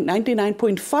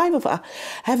 99.5 of us,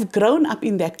 have grown up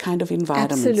in that kind of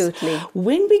environment. Absolutely.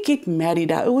 When we get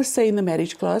married, I always say in the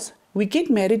marriage class, we get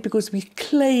married because we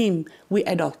claim we're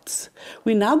adults.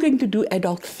 We're now going to do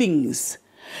adult things.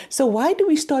 So why do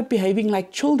we start behaving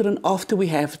like children after we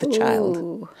have the child?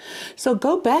 Ooh. So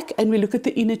go back and we look at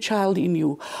the inner child in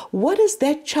you. What does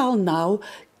that child now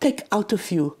take out of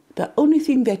you? The only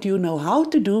thing that you know how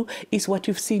to do is what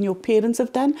you've seen your parents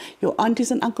have done, your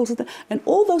aunties and uncles have done, and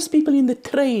all those people in the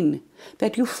train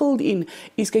that you filled in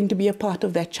is going to be a part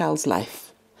of that child's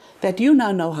life, that you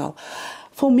now know how.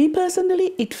 For me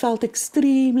personally, it felt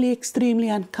extremely, extremely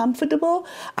uncomfortable.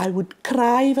 I would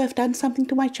cry if I've done something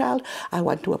to my child. I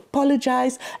want to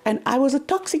apologize. And I was a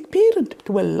toxic parent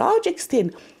to a large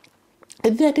extent.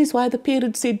 And that is why the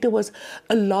parents said there was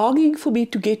a longing for me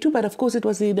to get to, but of course it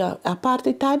was in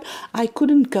apartheid time. I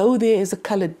couldn't go there as a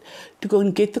colored to go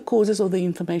and get the causes or the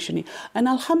information. And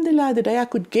alhamdulillah, the day I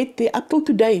could get there, up till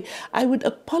today, I would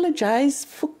apologize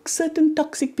for certain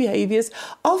toxic behaviors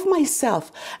of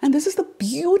myself. And this is the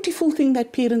beautiful thing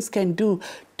that parents can do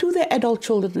to their adult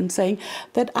children, and saying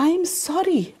that I'm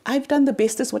sorry, I've done the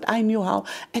best as what I knew how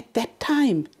at that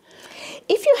time.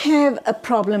 If you have a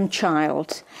problem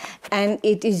child and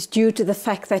it is due to the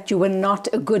fact that you were not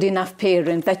a good enough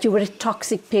parent, that you were a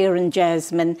toxic parent,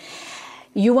 Jasmine,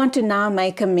 you want to now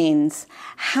make amends.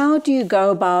 How do you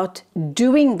go about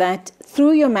doing that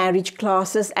through your marriage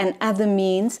classes and other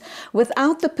means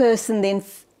without the person then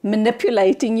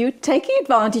manipulating you, taking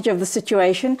advantage of the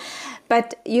situation,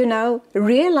 but, you know,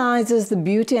 realizes the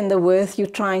beauty and the worth you're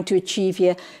trying to achieve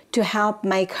here to help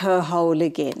make her whole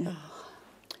again?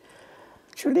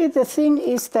 Julie, the thing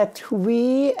is that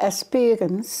we as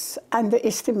parents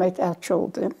underestimate our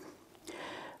children.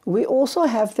 We also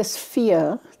have this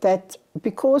fear that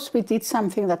because we did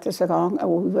something that is wrong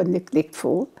or we were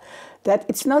neglectful, that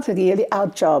it's not really our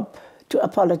job to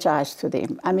apologize to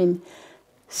them. I mean,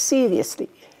 seriously,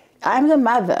 I'm the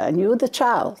mother and you're the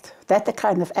child. That's the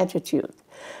kind of attitude.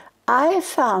 I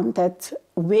found that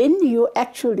when you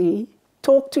actually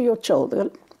talk to your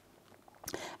children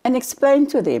and explain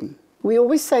to them, we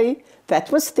always say,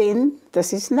 that was then,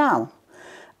 this is now.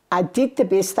 I did the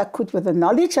best I could with the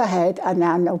knowledge I had. I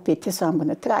now know better, so I'm going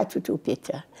to try to do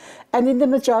better. And in the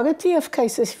majority of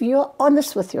cases, if you're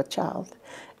honest with your child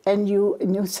and you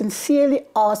sincerely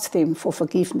ask them for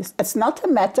forgiveness, it's not a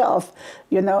matter of,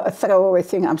 you know, a throwaway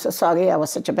thing, I'm so sorry, I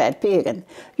was such a bad parent.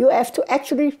 You have to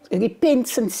actually repent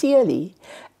sincerely,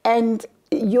 and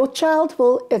your child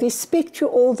will respect you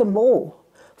all the more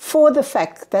for the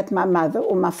fact that my mother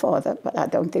or my father, but I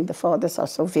don't think the fathers are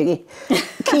so very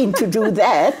keen to do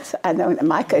that. I know in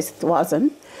my case it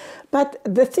wasn't. But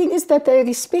the thing is that they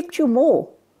respect you more.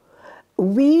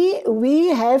 We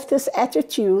have this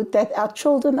attitude that our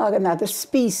children are another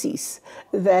species,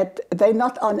 that they're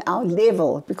not on our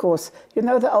level, because, you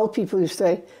know, the old people used to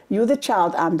say, you're the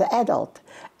child, I'm the adult.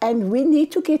 And we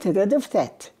need to get rid of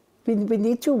that. We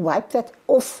need to wipe that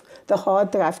off the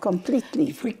hard drive completely.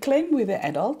 If we claim we're the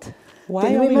adult,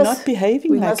 why are we not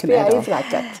behaving like an adult?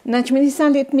 Like that.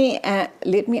 Najmanisa,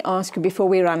 let me ask you before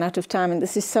we run out of time, and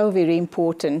this is so very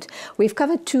important. We've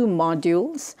covered 2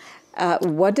 modules.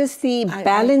 What does the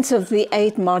balance of the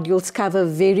 8 modules cover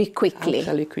very quickly? I'll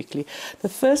tell you quickly. The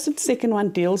first and second one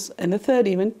deals, and the third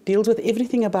even, deals with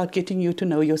everything about getting you to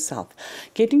know yourself.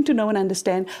 Getting to know and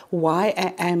understand why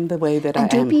I am the way that I am.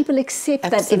 And do people accept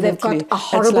that if they've got a Absolutely.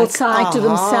 horrible side to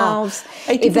themselves,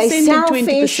 if they're 80% and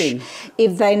selfish, 20%.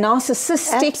 if they're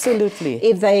narcissistic, Absolutely.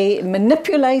 if they're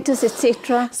manipulators,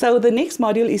 etc.? So the next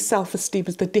module is self-esteem.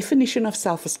 It's the definition of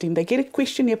self-esteem. They get a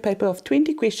questionnaire paper of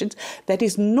 20 questions that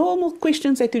is normal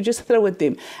questions that you just throw at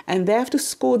them, and they have to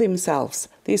score themselves.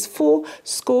 There's 4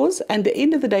 scores, and at the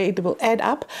end of the day it will add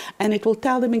up and it will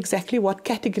tell them exactly what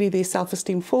category their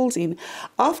self-esteem falls in.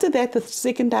 After that, the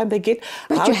second time they get...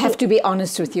 But you have to be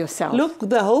honest with yourself. Look,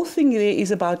 the whole thing there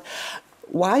is about...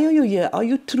 Why are you here? Are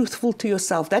you truthful to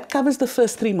yourself? That covers the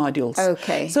first 3 modules.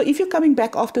 Okay. So if you're coming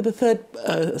back after the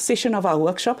 3rd session of our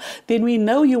workshop, then we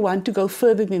know you want to go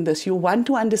further than this. You want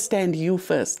to understand you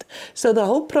first. So the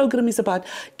whole program is about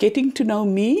getting to know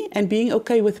me and being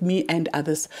okay with me and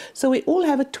others. So we all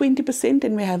have a 20%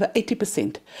 and we have a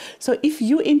 80%. So if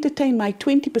you entertain my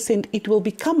 20%, it will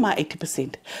become my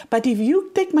 80%. But if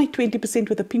you take my 20%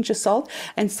 with a pinch of salt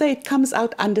and say it comes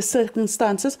out under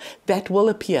circumstances, that will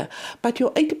appear. But your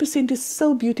 80% is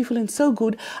so beautiful and so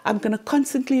good, I'm going to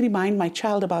constantly remind my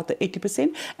child about the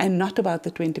 80% and not about the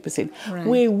 20%. Right.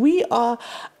 Where we are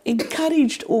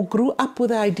encouraged or grew up with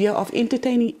the idea of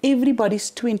entertaining everybody's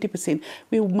 20%.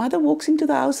 Where mother walks into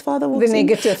the house, father walks in. The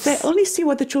negatives. They only see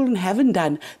what the children haven't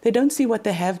done. They don't see what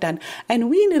they have done.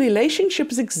 And we in a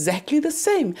relationship is exactly the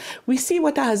same. We see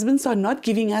what our husbands are not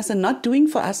giving us and not doing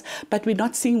for us, but we're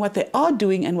not seeing what they are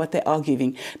doing and what they are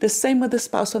giving. The same with the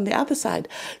spouse on the other side.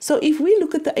 So if we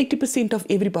look at the 80% of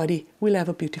everybody, we'll have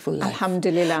a beautiful life.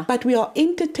 Alhamdulillah. But we are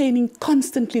entertaining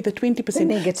constantly the 20%. The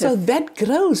negative. So that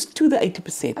grows to the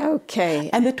 80%. Okay.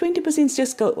 And the 20%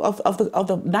 just go of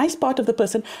the nice part of the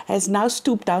person has now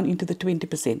stooped down into the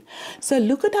 20%. So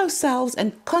look at ourselves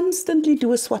and constantly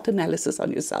do a SWOT analysis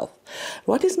on yourself.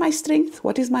 What is my strength?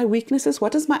 What is my weaknesses?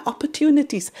 What is my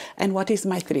opportunities? And what is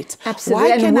my threats? Absolutely.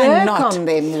 Why can and I not? On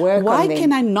them. Work Why on them.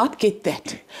 can I not get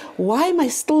that? Why am I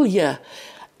still here?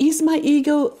 Is my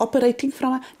ego operating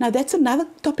from... Now, that's another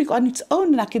topic on its own,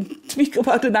 and I can speak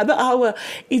about another hour.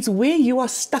 It's where you are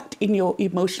stuck in your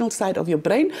emotional side of your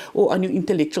brain or on your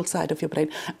intellectual side of your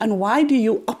brain. And why do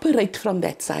you operate from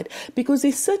that side? Because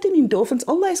there's certain endorphins.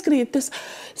 Allah has created this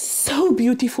so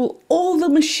beautiful. All the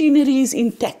machinery is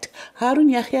intact. Harun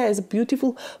Yahya has a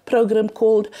beautiful program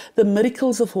called The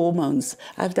Miracles of Hormones.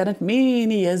 I've done it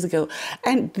many years ago.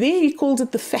 And there he calls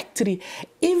it the factory.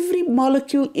 Every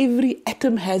molecule, every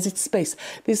atom has its space.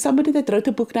 There's somebody that wrote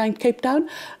a book now in Cape Town,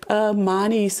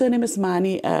 Mani, his surname is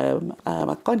Mani,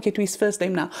 I can't get to his first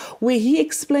name now, where he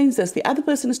explains this. The other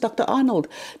person is Dr. Arnold,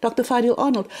 Dr. Fadil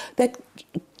Arnold, that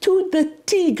to the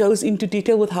T goes into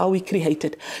detail with how we create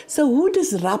it. So who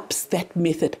disrupts that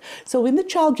method? So when the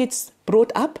child gets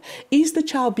brought up, is the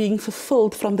child being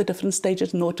fulfilled from the different stages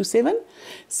 0 to 7,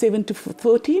 7 to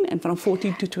 14, and from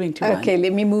 14 to 21? Okay,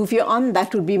 let me move you on.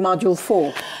 That would be module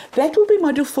 4. That will be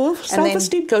module 4.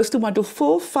 Self-esteem goes to module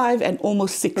 4, 5, and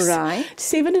almost 6. Right.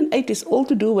 7 and 8 is all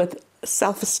to do with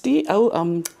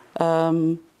self-esteem,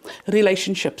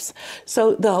 relationships.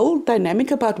 So the whole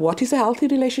dynamic about what is a healthy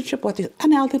relationship, what is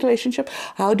unhealthy relationship,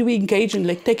 how do we engage and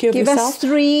take care of yourself. Give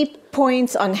us 3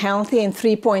 points on healthy and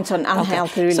 3 points on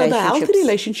unhealthy relationships. So the healthy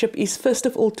relationship is first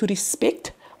of all to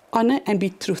respect, honor, and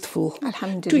be truthful.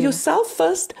 Alhamdulillah. To yourself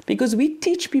first, because we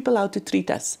teach people how to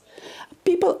treat us.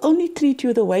 People only treat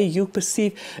you the way you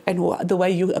perceive and the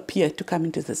way you appear to come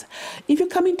into this. If you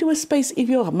come into a space, if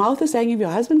your mouth is hanging, if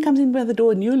your husband comes in by the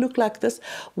door and you look like this,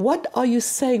 what are you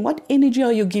saying? What energy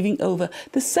are you giving over?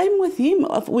 The same with him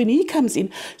when he comes in.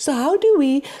 So how do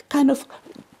we kind of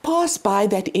pass by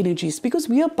that energies? Because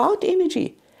we are about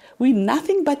energy. We're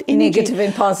nothing but energy. Negative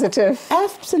and positive.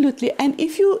 Absolutely. And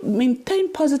if you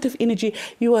maintain positive energy,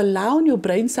 you allow your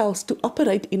brain cells to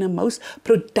operate in a most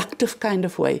productive kind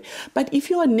of way. But if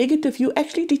you are negative, you're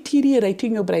actually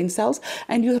deteriorating your brain cells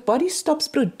and your body stops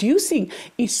producing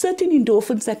certain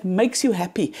endorphins that makes you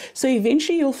happy. So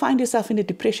eventually you'll find yourself in a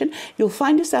depression, you'll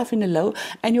find yourself in a low,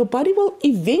 and your body will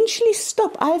eventually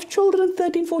stop. I have children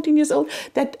 13, 14 years old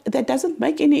that doesn't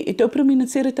make any dopamine and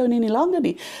serotonin any longer.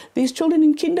 There's children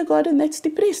in kindergarten that's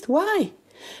depressed. Why?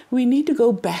 We need to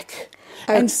go back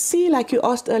and see, like you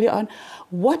asked earlier on,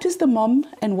 what is the mom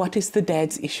and what is the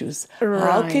dad's issues? Right.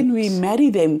 How can we marry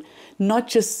them? Not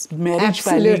just marriage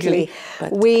by legally.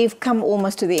 We've come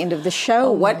almost to the end of the show.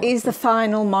 What is the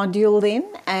final module then?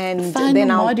 And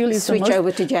then I'll switch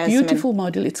over to Jasmine. Beautiful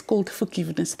module. It's called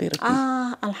forgiveness therapy.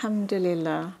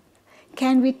 Alhamdulillah.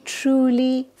 Can we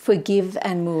truly forgive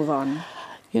and move on?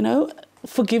 You know,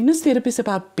 forgiveness therapy is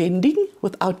about bending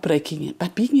without breaking it,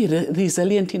 but being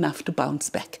resilient enough to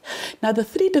bounce back. Now, the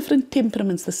 3 different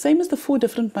temperaments, the same as the 4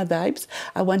 different madhabs,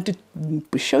 I want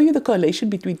to show you the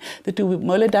correlation between the two.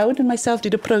 Mola Dawood and myself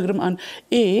did a program on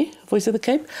Voice of the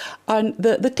Cape, on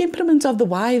the temperaments of the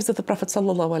wives of the Prophet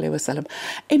ﷺ.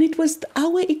 And it was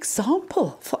our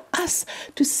example for us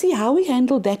to see how we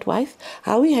handled that wife,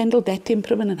 how we handled that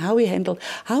temperament, and how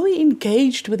we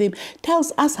engaged with him,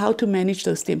 tells us how to manage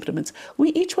those temperaments. We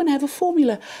each one have a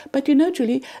formula, but you know,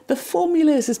 Julie, the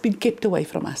formula has been kept away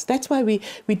from us. That's why we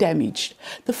damaged.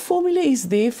 The formula is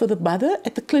there for the mother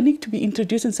at the clinic to be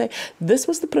introduced and say, this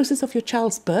was the process of your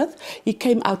child's birth. He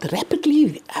came out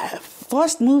rapidly,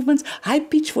 fast movements,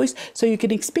 high-pitched voice, so you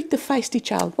can expect a feisty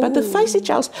child. But the feisty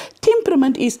child's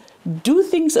temperament is, do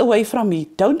things away from me,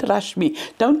 don't rush me,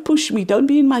 don't push me, don't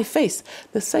be in my face.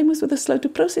 The same as with the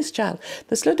slow-to-process child.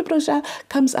 The slow-to-process child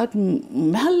comes out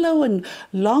mellow and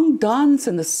long dance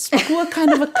and a poor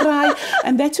kind of a cry,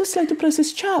 and that's your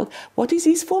slow-to-process child. What is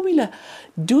his formula?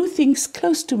 Do things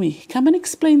close to me. Come and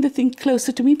explain the thing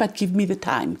closer to me, but give me the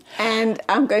time. And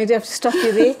I'm going to have to stop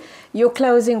you there. Your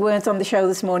closing words on the show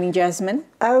this morning, Jasmine.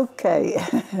 Okay.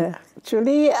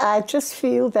 Julie, I just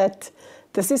feel that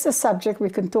this is a subject we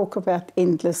can talk about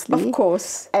endlessly. Of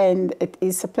course. And it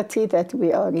is a pity that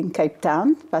we are in Cape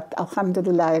Town, but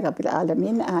Alhamdulillah Rabbil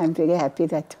Alameen, I'm very happy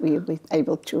that we were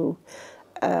able to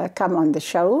come on the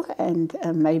show and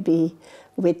maybe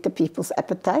whet the people's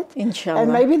appetite. Inshallah.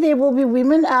 And maybe there will be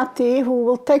women out there who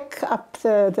will take up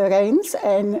the reins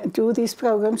and do these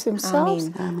programs themselves.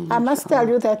 Ameen. I must tell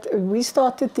you that we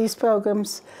started these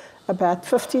programs about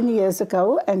 15 years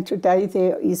ago, and today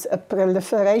there is a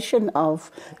proliferation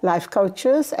of life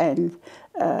coaches and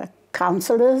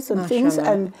counselors and things,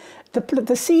 and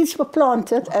the seeds were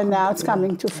planted, and now it's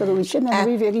coming to fruition, and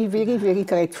we're very, very, very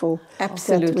grateful.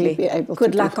 Absolutely. That we'll be able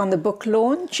Good to luck on the book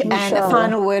launch. Inshallah. And a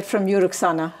final word from you,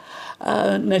 Ruxana.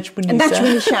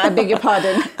 Najmunisa, I beg your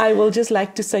pardon. I will just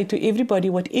like to say to everybody,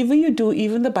 whatever you do,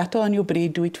 even the butter on your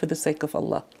bread, do it for the sake of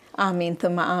Allah. Ameen,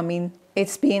 thumma ameen.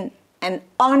 It's been an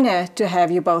honor to have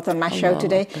you both on my show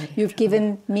today. You've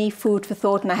given me food for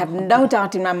thought, and I have no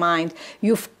doubt in my mind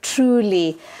you've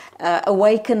truly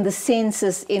awakened the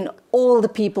senses in all the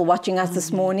people watching us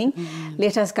this morning.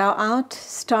 Let us go out,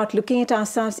 start looking at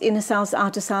ourselves, inner selves,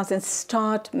 outer selves, and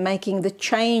start making the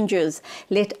changes.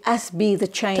 Let us be the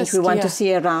change we want to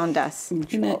see around us.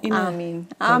 Ameen.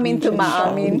 Ameen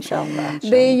thumma ameen.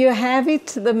 There you have it,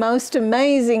 the most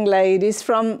amazing ladies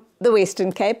from the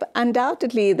Western Cape.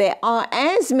 Undoubtedly, there are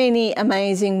as many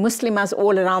amazing Muslimas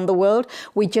all around the world.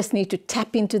 We just need to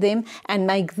tap into them and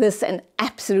make this an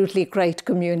absolutely great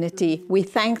community. We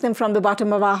thank them from the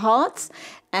bottom of our hearts,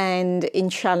 and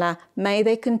inshallah, may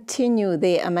they continue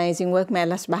their amazing work. May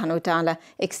Allah subhanahu wa ta'ala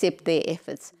accept their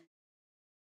efforts.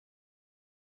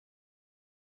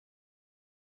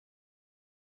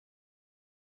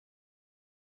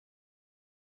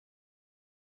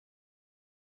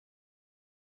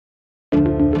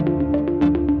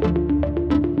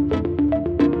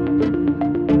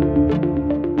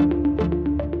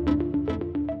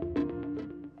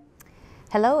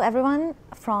 Hello everyone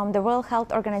from the World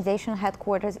Health Organization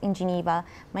headquarters in Geneva.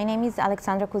 My name is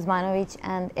Alexandra Kuzmanovic,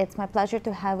 and it's my pleasure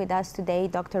to have with us today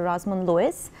Dr. Rosamund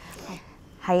Lewis.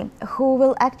 Hi, who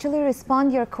will actually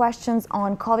respond your questions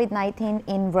on COVID-19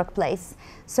 in workplace.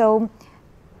 So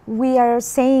we are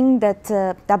saying that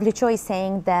WHO is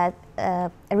saying that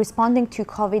responding to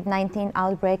COVID-19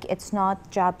 outbreak, it's not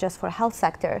job just for health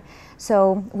sector.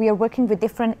 So we are working with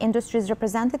different industries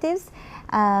representatives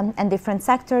and different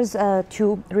sectors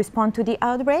to respond to the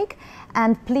outbreak.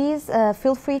 And please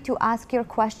feel free to ask your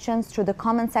questions through the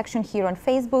comment section here on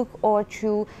Facebook or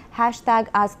through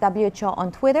hashtag AskWHO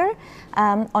on Twitter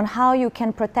on how you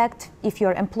can protect, if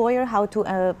your employer, how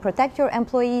to protect your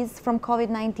employees from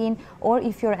COVID-19, or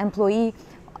if your employee,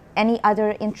 any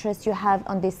other interest you have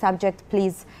on this subject,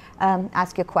 please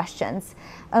ask your questions.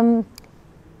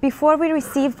 Before we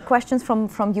receive questions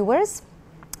from viewers,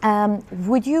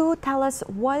 would you tell us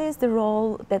what is the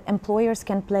role that employers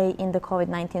can play in the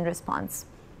COVID-19 response?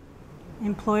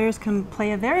 Employers can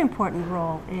play a very important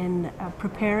role in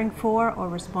preparing for or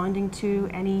responding to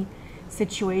any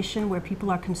situation where people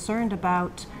are concerned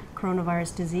about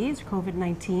coronavirus disease,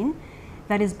 COVID-19.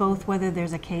 That is both whether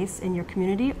there's a case in your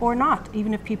community or not,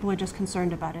 even if people are just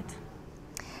concerned about it.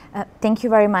 Thank you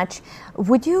very much.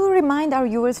 Would you remind our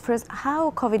viewers first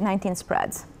how COVID-19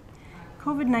 spreads?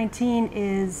 COVID-19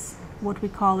 is what we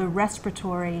call a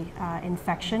respiratory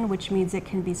infection, which means it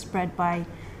can be spread by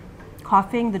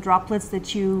coughing, the droplets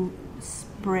that you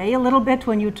spray a little bit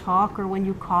when you talk or when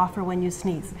you cough or when you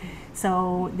sneeze.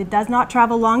 So it does not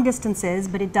travel long distances,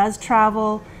 but it does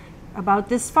travel about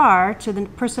this far to the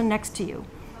person next to you.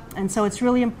 And so it's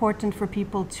really important for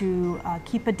people to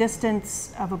keep a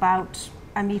distance of about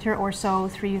a meter or so,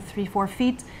 4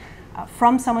 feet,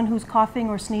 from someone who's coughing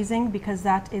or sneezing, because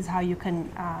that is how you can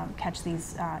catch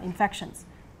these infections.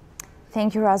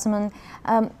 Thank you, Rosamund.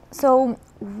 So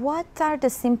what are the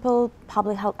simple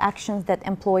public health actions that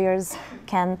employers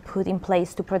can put in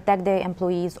place to protect their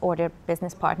employees or their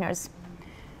business partners?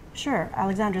 Sure,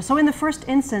 Alexandra. So in the first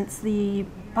instance, the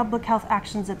public health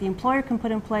actions that the employer can put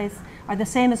in place are the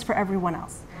same as for everyone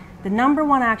else. The number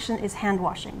one action is hand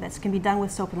washing. This can be done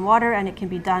with soap and water, and it can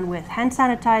be done with hand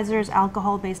sanitizers,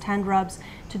 alcohol-based hand rubs.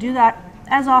 To do that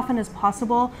as often as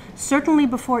possible, certainly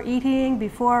before eating,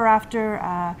 before or after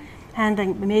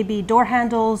handling maybe door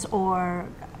handles or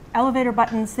elevator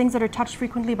buttons, things that are touched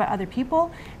frequently by other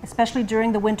people, especially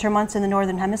during the winter months in the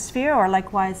Northern Hemisphere or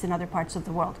likewise in other parts of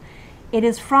the world. It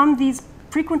is from these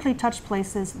frequently touched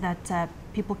places that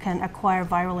people can acquire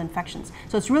viral infections.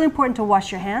 So it's really important to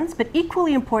wash your hands, but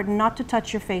equally important not to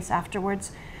touch your face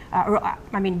afterwards,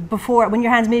 before, when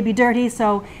your hands may be dirty.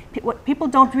 So what people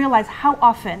don't realize how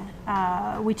often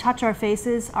we touch our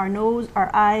faces, our nose,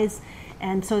 our eyes,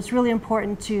 and so it's really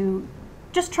important to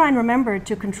just try and remember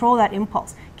to control that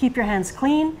impulse. Keep your hands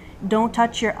clean, don't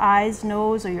touch your eyes,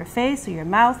 nose, or your face, or your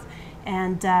mouth,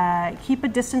 and keep a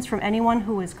distance from anyone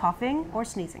who is coughing or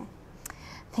sneezing.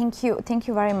 Thank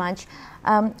you very much.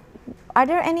 Are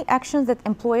there any actions that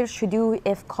employers should do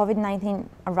if COVID-19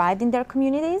 arrived in their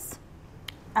communities?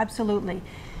 Absolutely.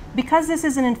 Because this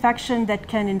is an infection that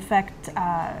can infect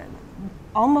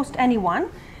almost anyone,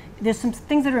 there's some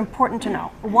things that are important to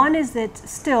know. One is that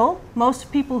still,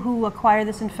 most people who acquire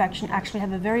this infection actually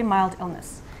have a very mild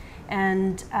illness.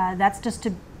 And that's just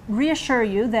to reassure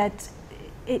you that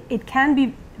it can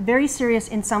be very serious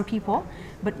in some people,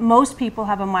 but most people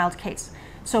have a mild case.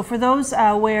 So for those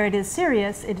where it is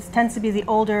serious, it tends to be the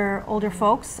older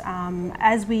folks.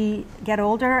 As we get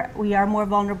older, we are more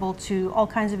vulnerable to all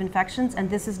kinds of infections, and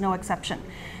this is no exception.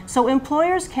 So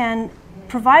employers can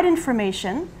provide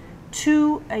information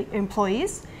to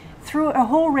employees through a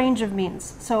whole range of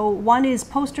means. So one is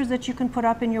posters that you can put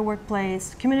up in your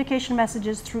workplace, communication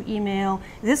messages through email,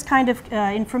 this kind of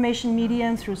information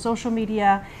medium through social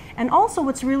media. And also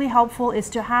what's really helpful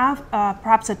is to have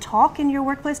perhaps a talk in your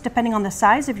workplace, depending on the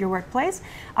size of your workplace,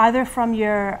 either from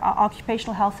your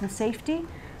occupational health and safety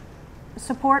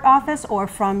support office or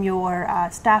from your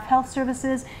staff health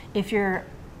services. If you're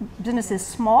business is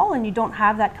small and you don't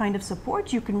have that kind of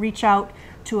support, you can reach out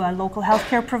to a local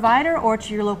healthcare provider or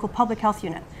to your local public health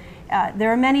unit.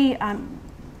 There are many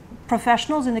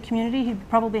professionals in the community who'd be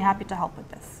probably happy to help with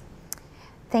this.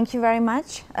 Thank you very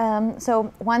much.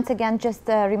 So once again, just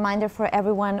a reminder for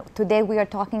everyone, today we are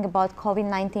talking about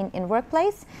COVID-19 in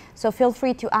workplace. So feel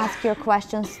free to ask your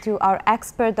questions to our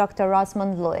expert, Dr.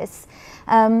 Rosamond Lewis.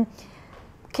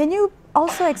 Can you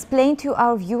also explain to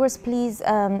our viewers, please,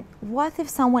 what if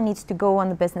someone needs to go on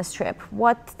a business trip?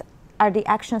 What are the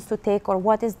actions to take, or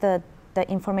what is the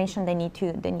information they need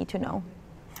to know?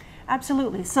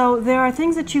 Absolutely. So there are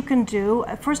things that you can do.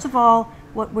 First of all,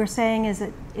 what we're saying is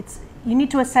that you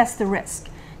need to assess the risk.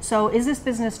 So is this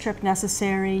business trip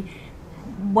necessary?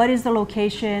 What is the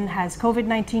location? Has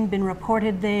COVID-19 been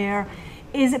reported there?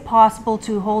 Is it possible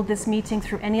to hold this meeting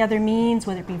through any other means,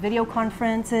 whether it be video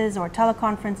conferences or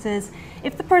teleconferences?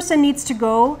 If the person needs to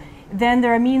go, then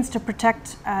there are means to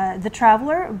protect the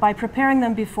traveler by preparing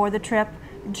them before the trip,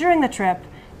 during the trip,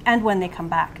 and when they come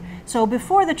back. So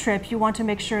before the trip, you want to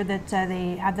make sure that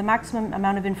they have the maximum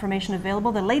amount of information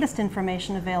available, the latest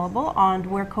information available on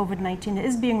where COVID-19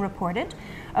 is being reported.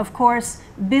 Of course,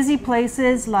 busy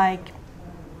places like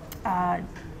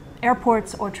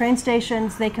airports or train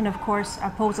stations, they can of course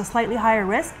pose a slightly higher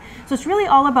risk. So it's really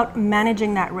all about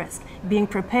managing that risk, being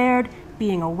prepared,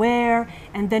 being aware,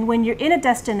 and then when you're in a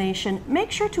destination,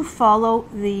 make sure to follow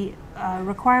the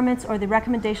requirements or the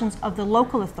recommendations of the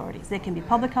local authorities. They can be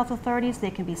public health authorities,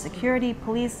 they can be security,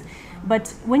 police,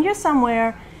 but when you're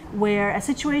somewhere where a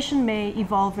situation may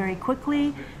evolve very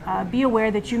quickly, be aware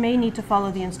that you may need to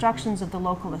follow the instructions of the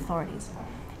local authorities.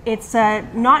 It's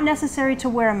not necessary to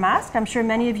wear a mask. I'm sure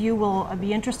many of you will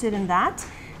be interested in that.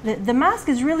 The mask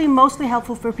is really mostly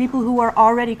helpful for people who are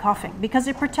already coughing because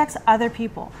it protects other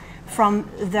people from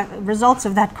the results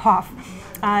of that cough.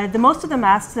 Most of the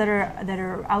masks that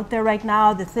are out there right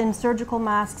now, the thin surgical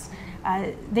masks,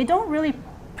 they don't really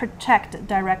protect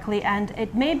directly, and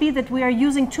it may be that we are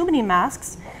using too many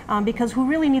masks because who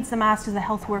really needs the masks is the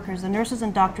health workers, the nurses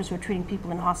and doctors who are treating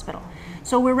people in hospital.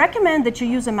 So we recommend that you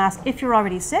use a mask if you're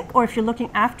already sick or if you're looking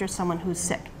after someone who's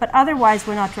sick, but otherwise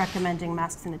we're not recommending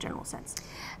masks in a general sense.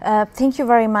 Thank you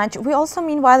very much. We also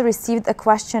meanwhile received a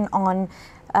question on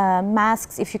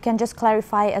masks. If you can just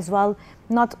clarify as well,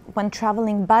 not when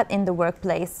traveling but in the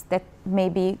workplace, that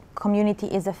maybe community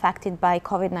is affected by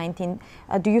COVID-19.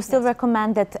 Do you still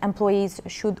recommend that employees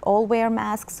should all wear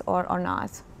masks or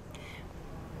not?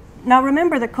 Now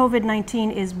remember that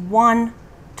COVID-19 is one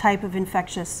type of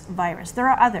infectious virus. There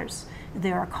are others.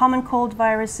 There are common cold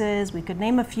viruses, we could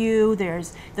name a few,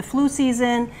 there's the flu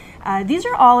season. These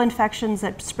are all infections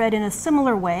that spread in a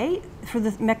similar way for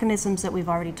the mechanisms that we've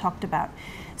already talked about.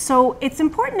 So it's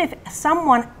important if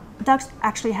someone does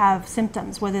actually have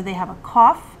symptoms, whether they have a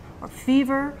cough or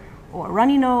fever or a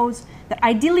runny nose, that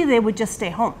ideally they would just stay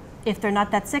home. If they're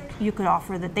not that sick, you could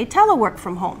offer that they telework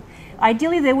from home.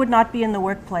 Ideally, they would not be in the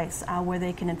workplace where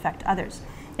they can infect others.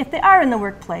 If they are in the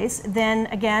workplace, then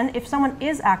again, if someone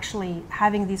is actually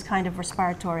having these kind of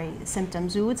respiratory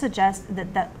symptoms, we would suggest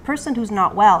that that person who's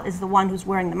not well is the one who's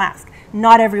wearing the mask,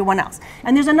 not everyone else.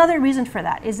 And there's another reason for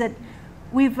that, is that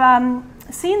we've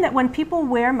seen that when people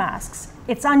wear masks,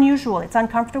 it's unusual, it's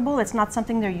uncomfortable, it's not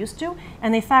something they're used to,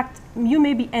 and in fact, you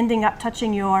may be ending up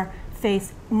touching your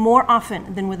face more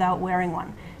often than without wearing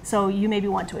one. So you maybe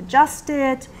want to adjust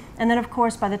it, and then of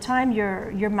course, by the time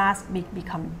your mask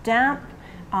become damp,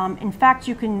 in fact,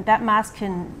 that mask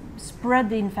can spread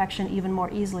the infection even more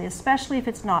easily, especially if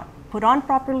it's not put on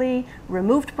properly,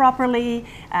 removed properly,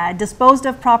 disposed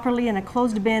of properly in a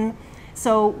closed bin.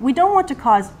 So we don't want to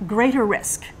cause greater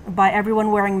risk by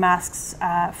everyone wearing masks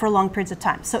for long periods of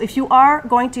time. So if you are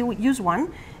going to use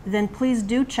one, then please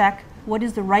do check what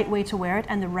is the right way to wear it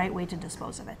and the right way to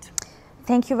dispose of it.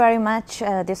 Thank you very much.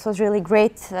 This was really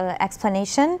great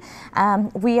explanation.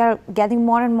 We are getting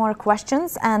more and more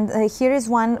questions, and here is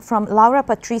one from Laura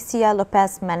Patricia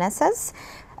Lopez Meneses.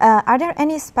 Are there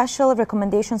any special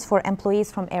recommendations for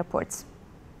employees from airports?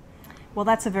 Well,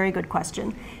 that's a very good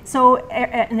question. So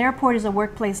an airport is a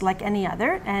workplace like any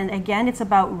other, and again, it's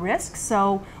about risk.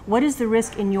 So what is the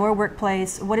risk in your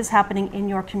workplace? What is happening in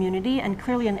your community? And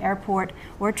clearly an airport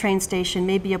or a train station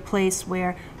may be a place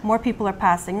where more people are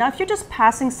passing. Now, if you're just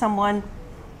passing someone,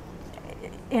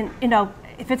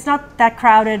 if it's not that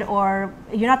crowded or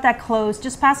you're not that close,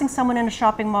 just passing someone in a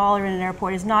shopping mall or in an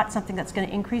airport is not something that's going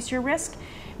to increase your risk.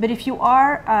 But if you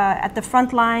are at the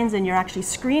front lines and you're actually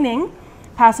screening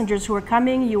passengers who are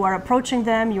coming, you are approaching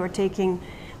them, you are taking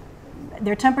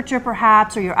their temperature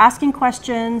perhaps, or you're asking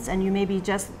questions, and you may be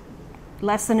just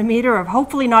less than a meter, or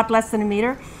hopefully not less than a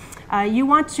meter. You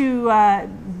want to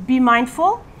be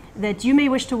mindful that you may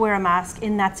wish to wear a mask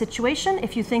in that situation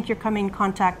if you think you're coming in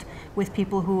contact with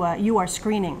people who you are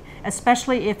screening,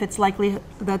 especially if it's likely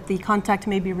that the contact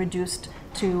may be reduced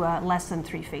to less than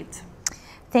 3 feet.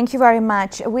 Thank you very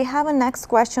much. We have a next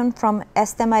question from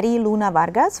Estemarie Luna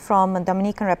Vargas from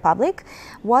Dominican Republic.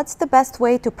 What's the best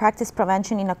way to practice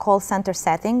prevention in a call center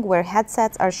setting where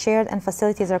headsets are shared and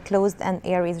facilities are closed and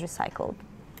air is recycled?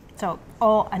 So,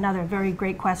 another very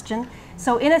great question.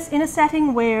 So in a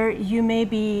setting where you may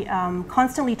be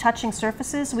constantly touching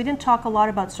surfaces, we didn't talk a lot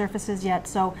about surfaces yet.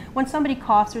 So when somebody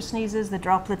coughs or sneezes, the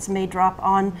droplets may drop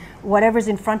on whatever's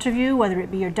in front of you, whether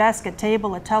it be your desk, a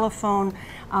table, a telephone.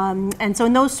 And so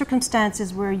in those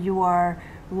circumstances where you are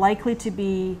likely to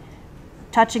be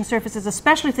touching surfaces,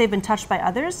 especially if they've been touched by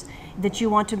others, that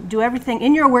you want to do everything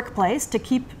in your workplace to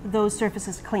keep those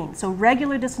surfaces clean. So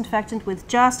regular disinfectant with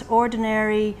just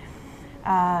ordinary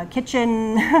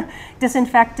kitchen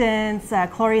disinfectants,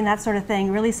 chlorine, that sort of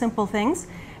thing, really simple things.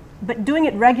 But doing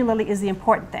it regularly is the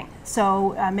important thing.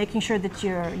 So making sure that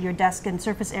your desk and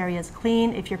surface area is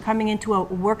clean. If you're coming into a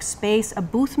workspace, a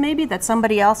booth maybe, that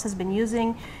somebody else has been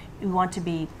using, you want to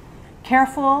be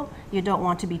careful. You don't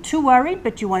want to be too worried,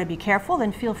 but you want to be careful.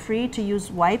 Then feel free to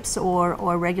use wipes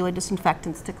or regular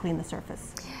disinfectants to clean the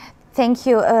surface. Thank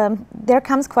you. There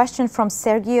comes question from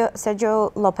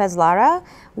Sergio Lopez Lara.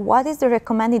 What is the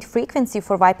recommended frequency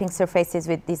for wiping surfaces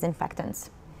with disinfectants?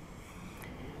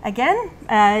 Again,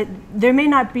 there may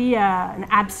not be an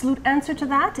absolute answer to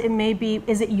that. It may be,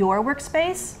 is it your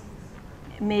workspace?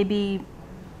 Maybe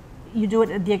you do it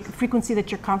at the frequency that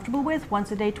you're comfortable with,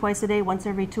 once a day, twice a day, once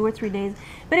every 2 or 3 days.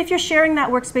 But if you're sharing that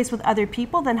workspace with other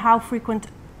people, then how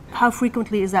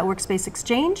frequently is that workspace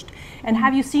exchanged? And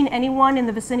have you seen anyone in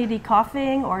the vicinity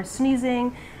coughing or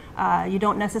sneezing? You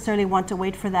don't necessarily want to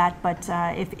wait for that, but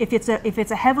if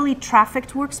it's a heavily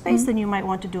trafficked workspace, then you might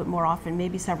want to do it more often,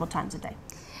 maybe several times a day.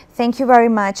 Thank you very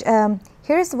much.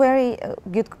 Here's a very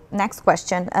good next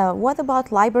question. What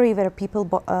about library where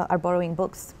people are borrowing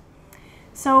books?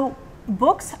 So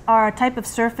books are a type of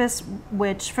surface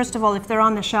which, first of all, if they're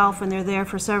on the shelf and they're there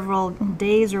for several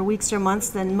days or weeks or months,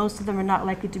 then most of them are not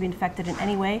likely to be infected in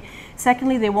any way.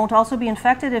 Secondly, they won't also be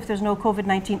infected if there's no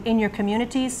COVID-19 in your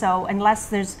community. So unless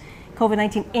there's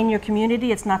COVID-19 in your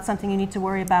community, it's not something you need to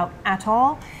worry about at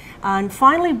all. And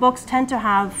finally, books tend to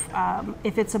have,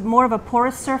 if it's more of a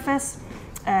porous surface,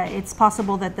 it's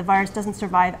possible that the virus doesn't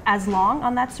survive as long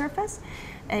on that surface.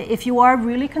 If you are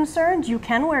really concerned, you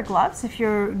can wear gloves. If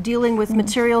you're dealing with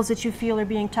materials that you feel are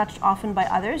being touched often by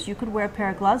others, you could wear a pair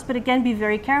of gloves, but again, be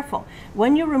very careful.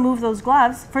 When you remove those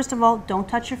gloves, first of all, don't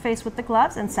touch your face with the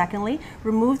gloves, and secondly,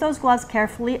 remove those gloves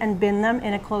carefully and bin them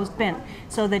in a closed bin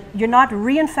so that you're not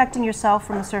reinfecting yourself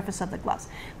from the surface of the gloves.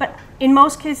 But in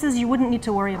most cases, you wouldn't need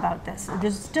to worry about this.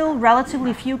 There's still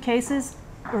relatively few cases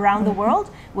around the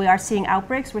world. We are seeing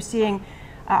outbreaks. We're seeing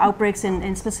outbreaks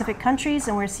in specific countries,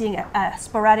 and we're seeing a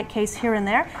sporadic case here and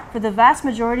there. For the vast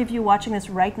majority of you watching this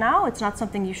right now, it's not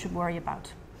something you should worry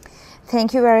about.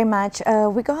 Thank you very much.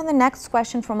 We go on the next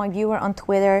question from a viewer on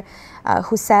Twitter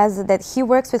who says that he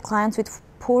works with clients with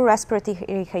poor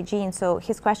respiratory hygiene. So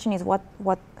his question is,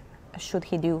 what should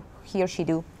he or she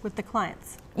do? With the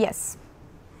clients? Yes.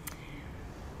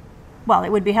 Well,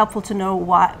 it would be helpful to know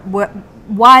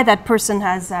why that person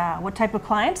has, what type of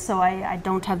client, so I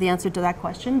don't have the answer to that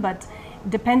question, but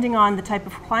depending on the type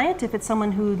of client, if it's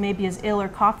someone who maybe is ill or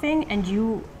coughing and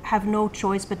you have no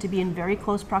choice but to be in very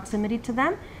close proximity to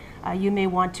them, you may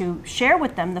want to share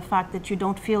with them the fact that you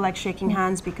don't feel like shaking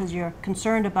hands because you're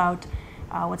concerned about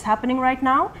what's happening right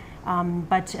now,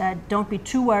 but don't be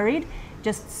too worried.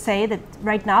 Just say that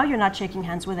right now you're not shaking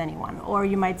hands with anyone. Or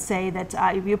you might say that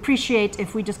we appreciate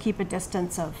if we just keep a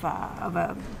distance of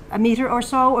a meter or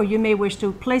so, or you may wish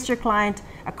to place your client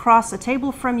across a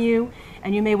table from you,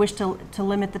 and you may wish to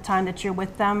limit the time that you're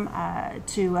with them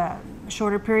to a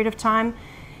shorter period of time.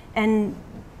 And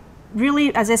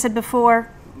really, as I said before,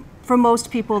 for most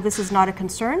people, this is not a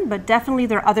concern, but definitely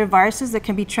there are other viruses that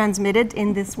can be transmitted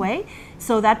in this way.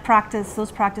 So those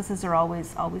practices are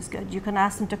always good. You can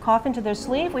ask them to cough into their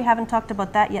sleeve. We haven't talked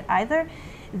about that yet either.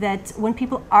 That when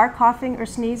people are coughing or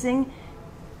sneezing,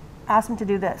 ask them to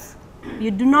do this. You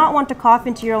do not want to cough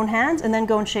into your own hands and then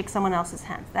go and shake someone else's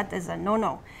hand. That is a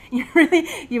no-no. You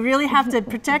really have to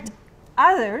protect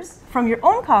others from your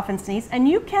own cough and sneeze, and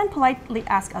you can politely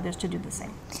ask others to do the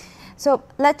same. So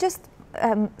let's just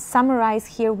summarize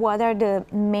here what are the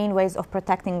main ways of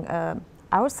protecting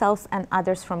ourselves and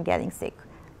others from getting sick.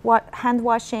 What hand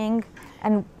washing,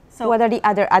 and what are the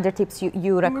other tips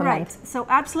you recommend? Right. So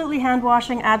absolutely hand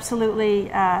washing,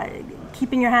 absolutely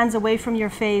keeping your hands away from your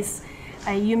face.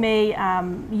 You may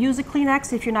use a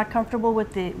Kleenex if you're not comfortable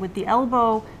with the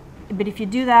elbow But if you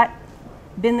do that,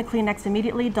 bin the Kleenex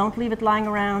immediately. Don't leave it lying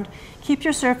around. Keep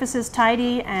your surfaces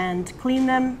tidy and clean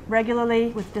them regularly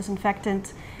with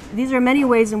disinfectant. These are many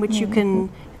ways in which you can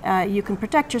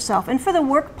protect yourself. And for the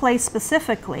workplace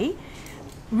specifically,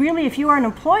 really, if you are an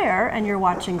employer and you're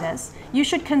watching this, you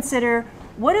should consider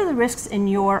what are the risks in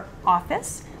your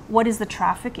office? What is the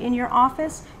traffic in your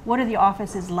office? What are the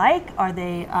offices like? Are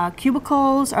they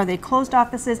cubicles? Are they closed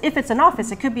offices? If it's an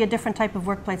office, it could be a different type of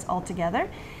workplace altogether.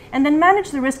 And then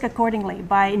manage the risk accordingly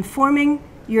by informing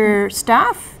your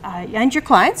staff and your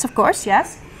clients, of course,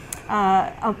 yes,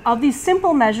 of these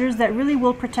simple measures that really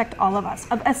will protect all of us,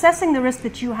 of assessing the risk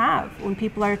that you have when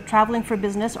people are traveling for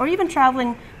business or even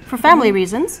traveling for family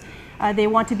reasons. They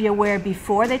want to be aware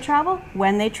before they travel,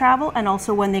 when they travel, and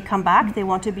also when they come back. They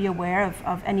want to be aware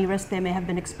of any risk they may have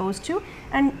been exposed to,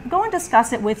 and go and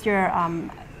discuss it with your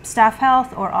staff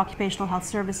health or occupational health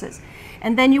services.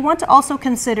 And then you want to also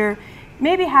consider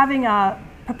maybe having a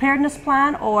preparedness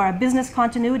plan or a business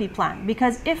continuity plan,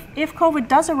 because if COVID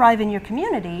does arrive in your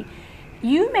community,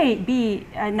 you may be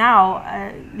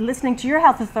now listening to your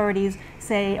health authorities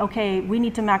say, okay, we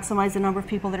need to maximize the number of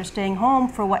people that are staying home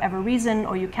for whatever reason,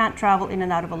 or you can't travel in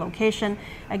and out of a location.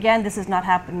 Again, this is not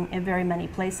happening in very many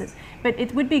places. But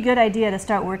it would be a good idea to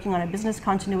start working on a business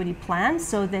continuity plan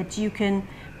so that you can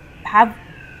have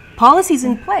policies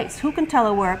in place. Who can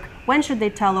telework? When should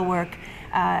they telework?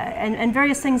 And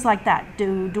various things like that.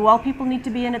 Do all people need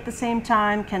to be in at the same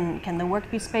time? Can the work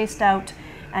be spaced out?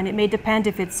 And it may depend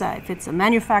if it's a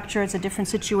manufacturer, it's a different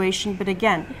situation. But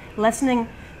again, lessening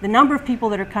the number of people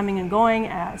that are coming and going,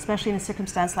 especially in a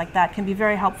circumstance like that, can be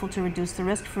very helpful to reduce the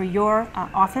risk for your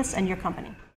office and your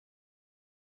company.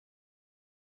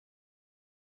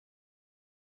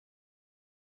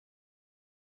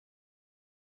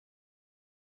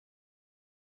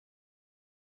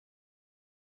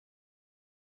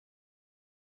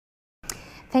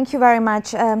 Thank you very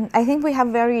much. I think we have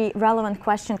a very relevant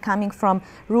question coming from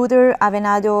Ruder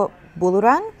Avenado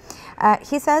Buluran.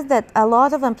 He says that a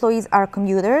lot of employees are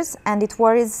commuters, and it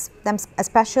worries them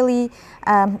especially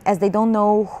as they don't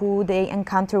know who they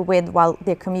encounter with while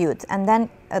they commute. And then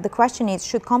the question is,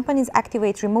 should companies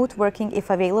activate remote working if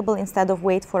available instead of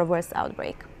wait for a worse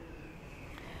outbreak?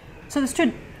 So there's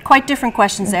two quite different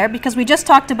questions there, because we just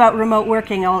talked about remote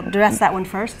working. I'll address that one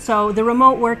first. So the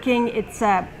remote working, it's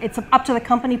up to the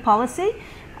company policy.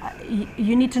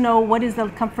 You need to know what is the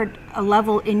comfort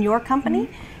level in your company.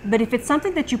 But if it's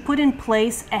something that you put in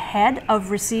place ahead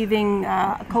of receiving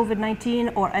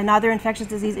COVID-19 or another infectious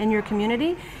disease in your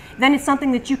community, then it's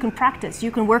something that you can practice.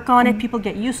 You can work on it. People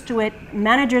get used to it.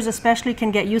 Managers especially can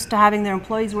get used to having their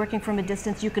employees working from a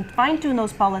distance. You can fine-tune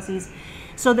those policies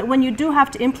so that when you do have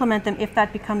to implement them, if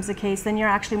that becomes the case, then you're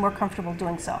actually more comfortable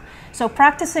doing so. So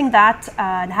practicing that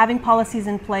and having policies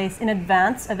in place in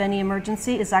advance of any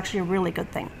emergency is actually a really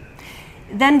good thing.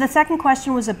 Then the second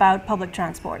question was about public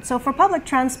transport. So for public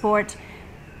transport,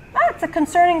 it's a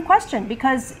concerning question,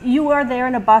 because you are there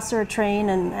in a bus or a train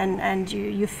and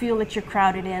you feel that you're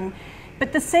crowded in.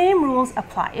 But the same rules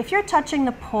apply. If you're touching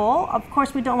the pole, of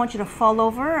course we don't want you to fall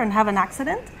over and have an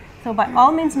accident. So by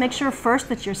all means, make sure first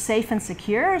that you're safe and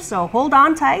secure, so hold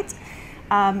on tight,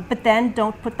 but then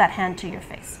don't put that hand to your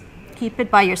face. Keep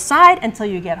it by your side until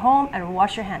you get home and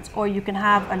wash your hands. Or you can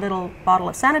have a little bottle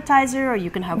of sanitizer, or you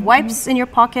can have wipes in your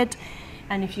pocket.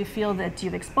 And if you feel that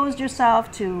you've exposed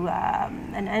yourself to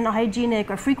an unhygienic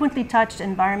or frequently touched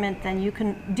environment, then you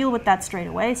can deal with that straight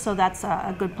away. So that's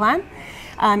a good plan.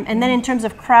 And then in terms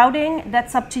of crowding,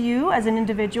 that's up to you as an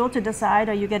individual to decide,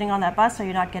 are you getting on that bus, or are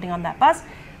you not getting on that bus?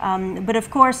 But of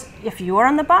course, if you're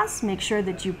on the bus, make sure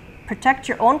that you protect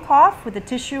your own cough with a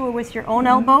tissue or with your own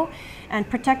elbow, and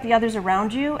protect the others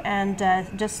around you, and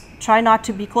just try not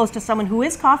to be close to someone who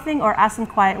is coughing, or ask them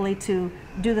quietly to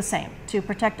do the same, to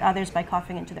protect others by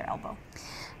coughing into their elbow.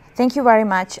 Thank you very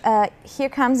much. Here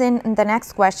comes in the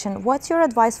next question. What's your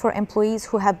advice for employees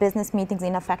who have business meetings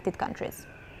in affected countries?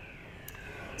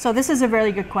 So this is a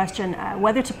very good question.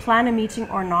 Whether to plan a meeting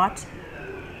or not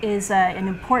is an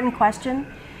important question.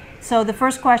 So the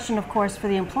first question, of course, for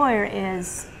the employer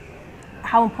is,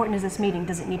 how important is this meeting?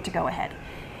 Does it need to go ahead?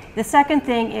 The second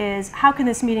thing is, how can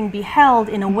this meeting be held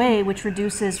in a way which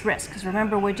reduces risk? Because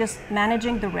remember, we're just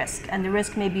managing the risk, and the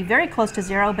risk may be very close to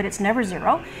zero, but it's never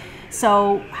zero.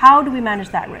 So how do we manage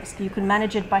that risk? You can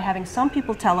manage it by having some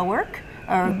people telework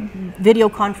or video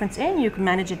conference in. You can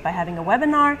manage it by having a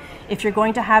webinar. If you're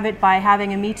going to have it by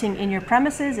having a meeting in your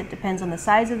premises, it depends on the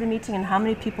size of the meeting and how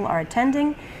many people are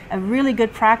attending. A really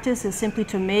good practice is simply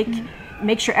to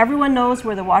make sure everyone knows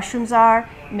where the washrooms are,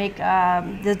 make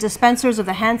the dispensers of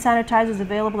the hand sanitizers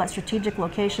available at strategic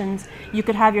locations. You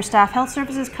could have your staff health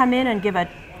services come in and give a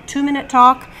 2-minute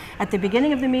talk at the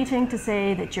beginning of the meeting to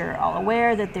say that you're all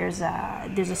aware that there's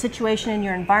a situation in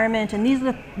your environment, and these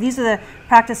are the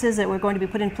practices that we're going to be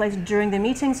put in place during the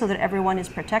meeting so that everyone is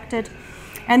protected.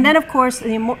 And then, of course,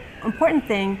 the important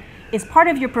thing is part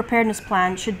of your preparedness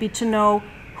plan should be to know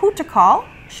who to call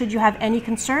should you have any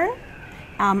concern,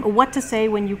 what to say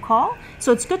when you call.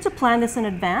 So it's good to plan this in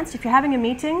advance. If you're having a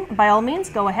meeting, by all means,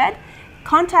 go ahead.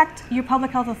 Contact your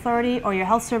public health authority or your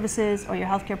health services or your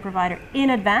healthcare provider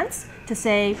in advance to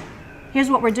say, here's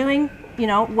what we're doing, you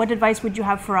know, what advice would you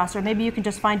have for us? Or maybe you can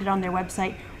just find it on their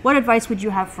website. What advice would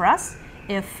you have for us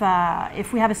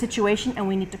if we have a situation and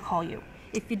we need to call you?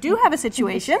 If you do have a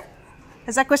situation,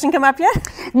 has that question come up yet?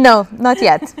 No, not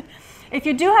yet. If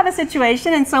you do have a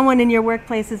situation and someone in your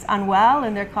workplace is unwell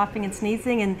and they're coughing and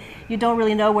sneezing and you don't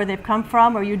really know where they've come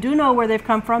from, or you do know where they've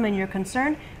come from and you're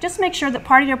concerned, just make sure that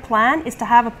part of your plan is to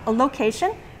have a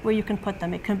location where you can put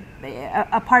them. It could be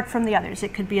apart from the others.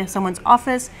 It could be someone's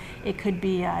office, it could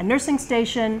be a nursing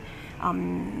station,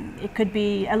 it could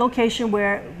be a location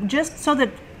where, just so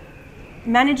that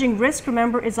managing risk,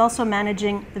 remember, is also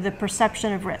managing the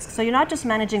perception of risk. So you're not just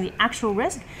managing the actual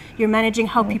risk, you're managing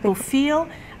how people feel,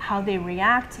 how they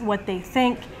react, what they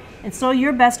think. And so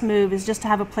your best move is just to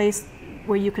have a place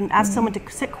where you can ask someone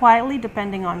to sit quietly,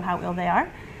 depending on how ill they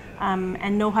are,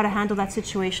 and know how to handle that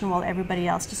situation while everybody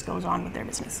else just goes on with their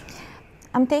business.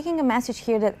 I'm taking a message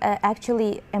here that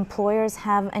actually employers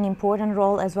have an important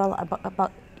role as well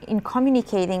in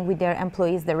communicating with their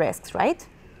employees the risks, right?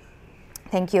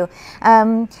 Thank you.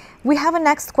 We have a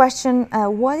next question.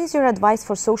 What is your advice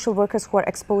for social workers who are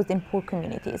exposed in poor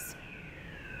communities?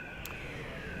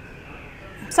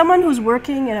 Someone who's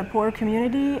working in a poor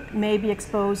community may be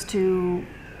exposed to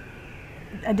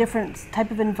a different type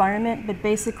of environment, but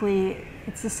basically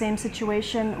it's the same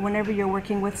situation whenever you're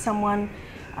working with someone.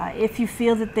 If you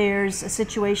feel that there's a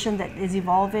situation that is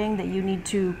evolving, that you need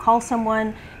to call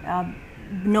someone,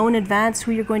 know in advance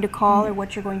who you're going to call or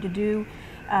what you're going to do.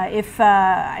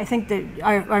 I think that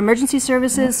our emergency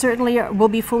services certainly will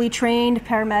be fully trained,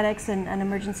 paramedics and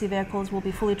emergency vehicles will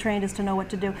be fully trained as to know what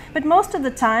to do. But most of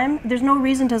the time, there's no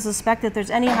reason to suspect that there's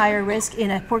any higher risk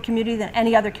in a poor community than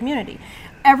any other community.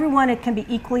 Everyone, it can be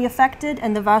equally affected,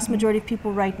 and the vast majority of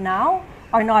people right now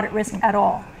are not at risk at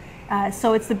all.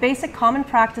 So it's the basic common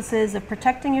practices of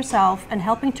protecting yourself and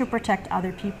helping to protect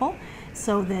other people,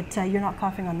 so that you're not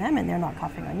coughing on them and they're not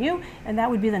coughing on you, and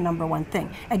that would be the number one thing.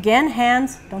 Again,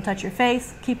 hands, don't touch your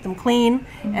face, keep them clean,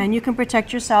 and you can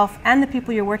protect yourself and the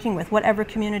people you're working with, whatever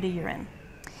community you're in.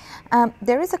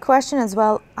 There is a question as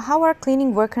well, how are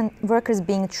cleaning workers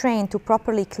being trained to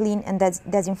properly clean and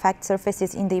disinfect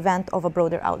surfaces in the event of a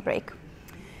broader outbreak?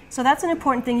 So that's an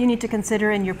important thing you need to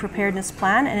consider in your preparedness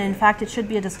plan, and in fact it should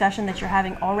be a discussion that you're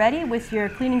having already with your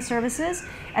cleaning services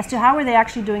as to how are they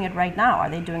actually doing it right now. Are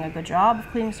they doing a good job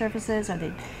of cleaning surfaces? Are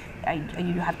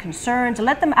you have concerns?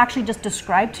 Let them actually just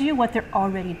describe to you what they're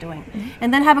already doing,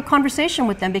 and then have a conversation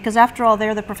with them, because after all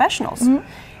they're the professionals.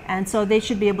 And so they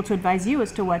should be able to advise you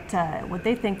as to what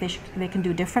they think they can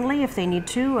do differently if they need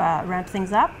to ramp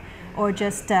things up, or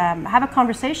just have a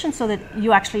conversation so that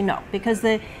you actually know. Because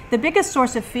the biggest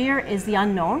source of fear is the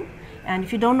unknown, and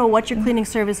if you don't know what your cleaning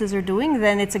services are doing,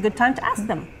 then it's a good time to ask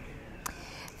them.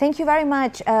 Thank you very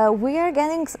much. We are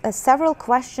getting several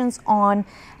questions on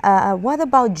what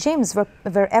about gyms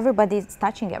where everybody is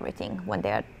touching everything when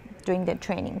they are doing their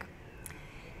training.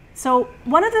 So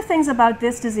one of the things about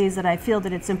this disease that I feel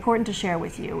that it's important to share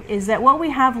with you is that what we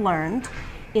have learned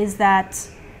is that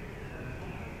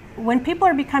when people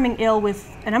are becoming ill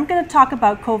with, and I'm going to talk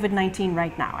about COVID-19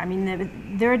 right now. I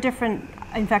mean, there are different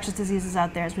infectious diseases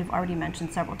out there, as we've already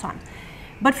mentioned several times.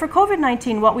 But for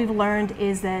COVID-19, what we've learned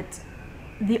is that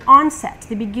the onset,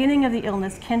 the beginning of the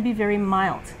illness can be very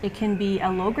mild. It can be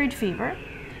a low-grade fever.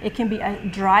 It can be a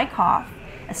dry cough,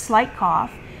 a slight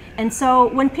cough. And so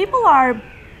when people are,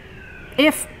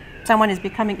 if someone is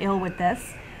becoming ill with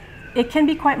this, it can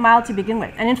be quite mild to begin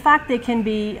with. And in fact, they can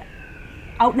be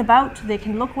out and about, they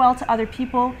can look well to other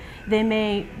people, they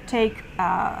may take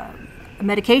a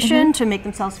medication to make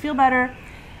themselves feel better,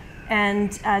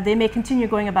 and they may continue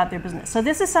going about their business. So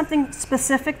this is something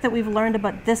specific that we've learned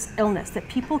about this illness, that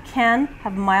people can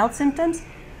have mild symptoms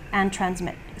and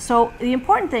transmit. So the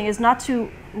important thing is not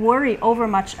to worry over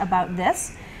much about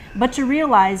this, but to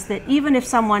realize that even if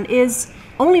someone is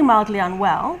only mildly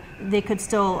unwell, they could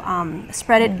still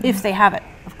spread it if they have it.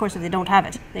 Of course, if they don't have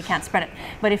it, they can't spread it.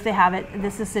 But if they have it,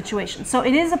 this is the situation. So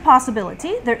it is a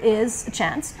possibility, there is a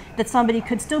chance that somebody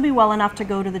could still be well enough to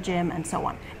go to the gym and so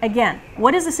on. Again,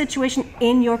 what is the situation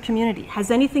in your community?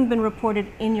 Has anything been reported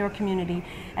in your community?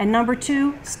 And number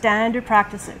two, standard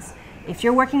practices. If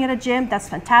you're working at a gym, that's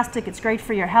fantastic. It's great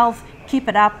for your health. Keep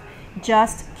it up.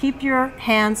 Just keep your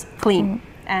hands clean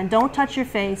and don't touch your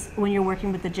face when you're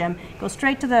working with the gym. Go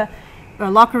straight to the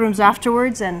locker rooms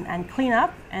afterwards and clean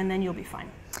up, and then you'll be fine.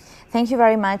 Thank you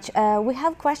very much. We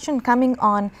have a question coming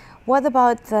on, what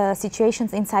about the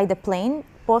situations inside the plane,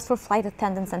 both for flight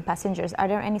attendants and passengers? Are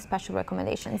there any special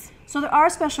recommendations? So there are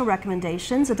special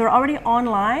recommendations. They're already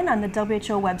online on the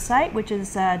WHO website, which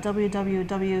is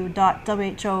www.who.int.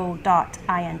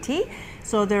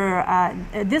 So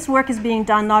this work is being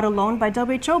done not alone by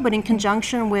WHO, but in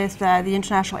conjunction with the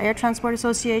International Air Transport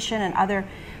Association and other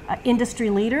industry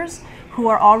leaders who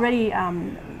are already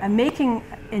making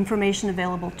information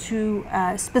available to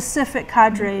specific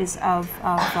cadres of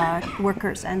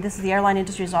workers, and the airline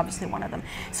industry is obviously one of them.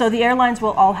 So the airlines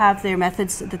will all have their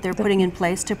methods that they're putting in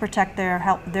place to protect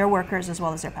their workers as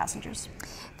well as their passengers.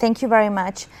 Thank you very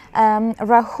much.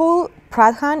 Rahul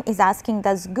Pradhan is asking,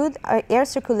 does good air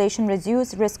circulation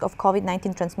reduce risk of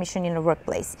COVID-19 transmission in a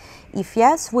workplace? If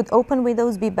yes, would open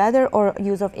windows be better or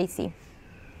use of AC?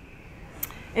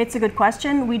 It's a good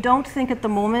question. We don't think at the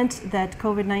moment that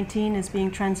COVID-19 is being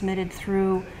transmitted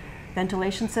through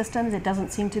ventilation systems. It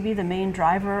doesn't seem to be the main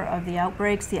driver of the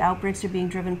outbreaks. The outbreaks are being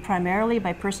driven primarily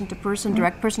by person-to-person,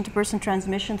 direct person-to-person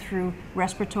transmission through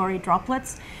respiratory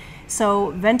droplets.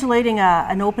 So ventilating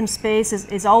an open space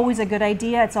is always a good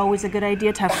idea. It's always a good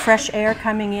idea to have fresh air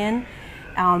coming in.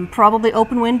 Probably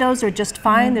open windows are just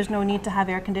fine. There's no need to have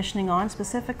air conditioning on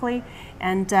specifically.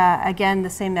 And again, the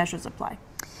same measures apply.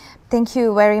 Thank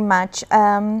you very much.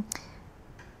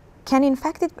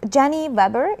 Jenny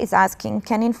Weber is asking,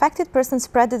 can infected persons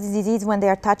spread the disease when they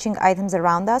are touching items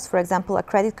around us, for example, a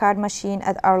credit card machine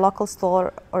at our local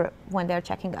store or when they're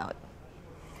checking out?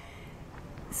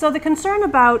 So the concern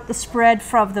about the spread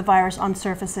of the virus on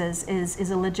surfaces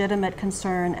is a legitimate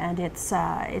concern, and it's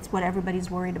what everybody's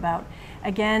worried about.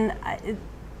 Again,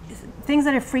 things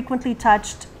that are frequently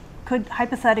touched could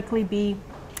hypothetically be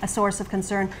a source of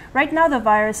concern. Right now the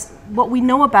virus, what we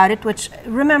know about it, which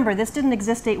remember, this didn't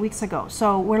exist 8 weeks ago,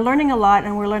 so we're learning a lot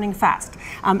and we're learning fast.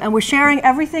 And we're sharing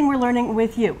everything we're learning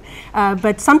with you.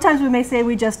 But sometimes we may say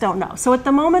we just don't know. So at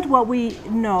the moment what we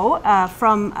know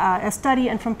from a study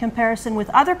and from comparison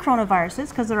with other coronaviruses,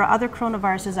 because there are other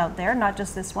coronaviruses out there, not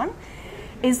just this one,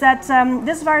 is that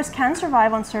this virus can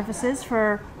survive on surfaces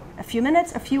for a few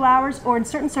minutes, a few hours, or in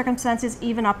certain circumstances,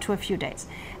 even up to a few days.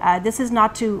 This is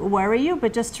not to worry you,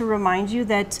 but just to remind you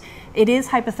that it is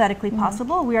hypothetically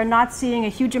possible. We are not seeing a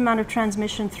huge amount of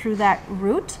transmission through that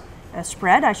route,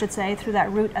 spread, I should say, through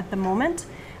that route at the moment.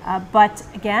 But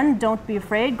again, don't be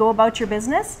afraid, go about your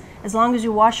business. As long as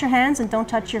you wash your hands and don't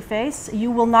touch your face, you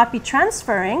will not be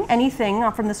transferring anything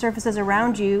from the surfaces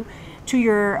around you to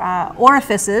your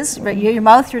orifices, right? Your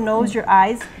mouth, your nose, your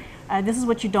eyes. This is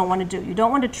what you don't want to do. You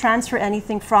don't want to transfer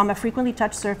anything from a frequently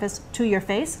touched surface to your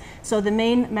face. So the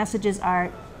main messages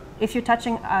are, if you're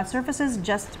touching surfaces,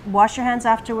 just wash your hands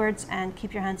afterwards and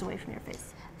keep your hands away from your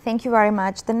face. Thank you very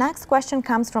much. The next question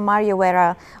comes from Mario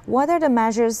Vera. What are the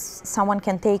measures someone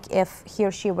can take if he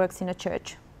or she works in a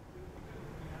church?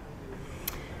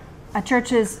 A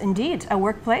church is indeed a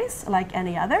workplace like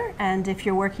any other, and if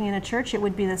you're working in a church, it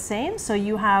would be the same. So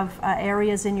you have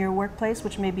areas in your workplace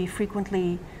which may be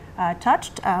frequently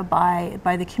touched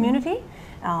by the community,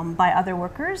 by other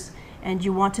workers, and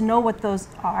you want to know what those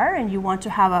are, and you want to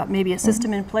have maybe a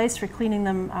system in place for cleaning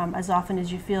them as often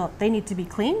as you feel they need to be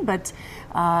cleaned, but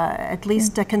at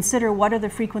least consider what are the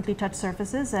frequently touched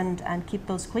surfaces and keep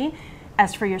those clean.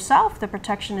 As for yourself, the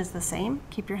protection is the same.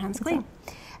 Keep your hands clean.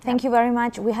 Thank you very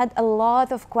much. We had a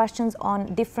lot of questions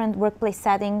on different workplace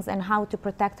settings and how to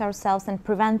protect ourselves and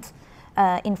prevent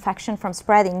infection from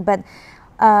spreading. But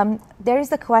there is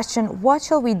the question, what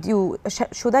shall we do?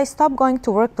 Should I stop going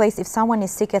to workplace if someone is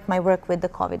sick at my work with the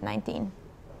COVID-19?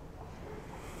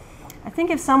 I think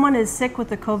if someone is sick with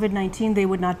the COVID-19, they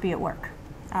would not be at work.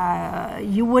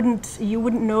 You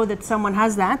wouldn't know that someone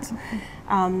has that.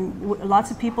 Lots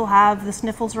of people have the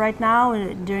sniffles right now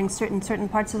during certain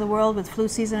parts of the world with flu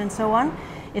season and so on.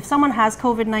 If someone has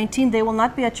COVID-19, they will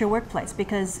not be at your workplace,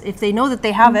 because if they know that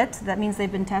they have it, that means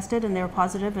they've been tested and they're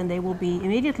positive, and they will be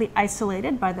immediately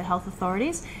isolated by the health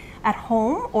authorities at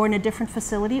home or in a different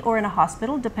facility or in a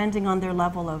hospital, depending on their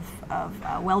level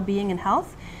of well-being and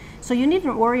health. So you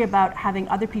needn't worry about having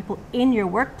other people in your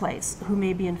workplace who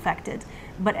may be infected.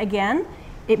 But again,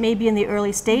 it may be in the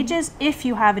early stages if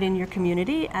you have it in your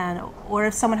community, or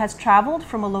if someone has traveled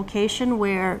from a location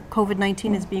where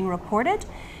COVID-19 is being reported.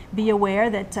 Be aware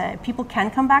that people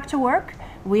can come back to work,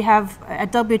 We have,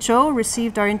 at WHO,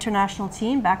 received our international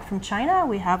team back from China.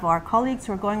 We have our colleagues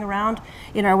who are going around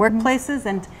in our workplaces,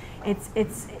 and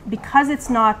it's because it's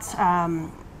not,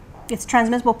 it's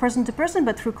transmissible person to person,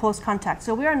 but through close contact.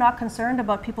 So we are not concerned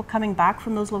about people coming back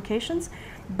from those locations,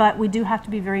 but we do have to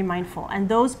be very mindful. And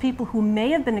those people who may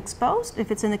have been exposed,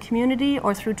 if it's in the community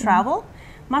or through travel,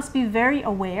 must be very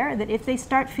aware that if they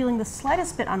start feeling the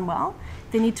slightest bit unwell,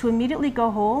 they need to immediately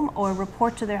go home or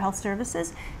report to their health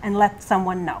services and let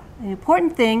someone know. The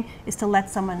important thing is to let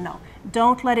someone know.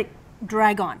 Don't let it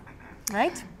drag on,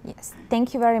 right? Yes,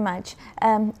 thank you very much.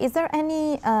 Is there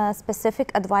any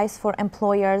specific advice for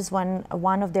employers when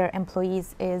one of their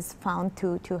employees is found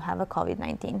to have a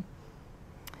COVID-19?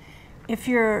 If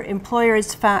your employer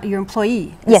is your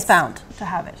employee Yes. is found to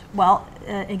have it, well,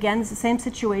 again, it's the same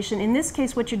situation. In this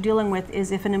case, what you're dealing with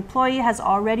is if an employee has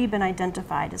already been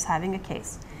identified as having a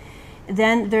case,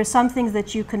 then there's some things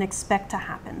that you can expect to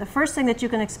happen. The first thing that you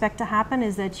can expect to happen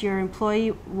is that your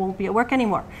employee won't be at work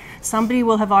anymore. Somebody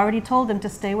will have already told them to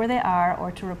stay where they are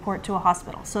or to report to a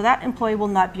hospital. So that employee will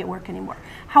not be at work anymore.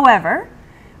 However,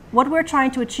 what we're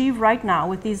trying to achieve right now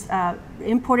with these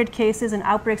imported cases and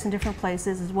outbreaks in different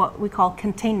places is what we call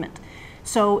containment.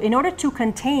 So in order to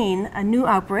contain a new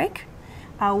outbreak,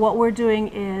 what we're doing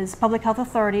is public health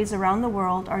authorities around the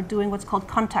world are doing what's called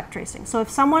contact tracing. So if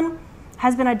someone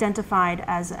has been identified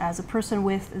as a person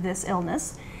with this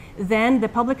illness, then the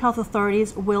public health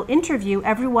authorities will interview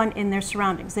everyone in their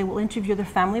surroundings. They will interview their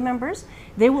family members.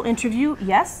 They will interview,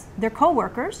 yes, their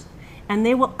co-workers, and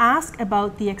they will ask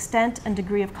about the extent and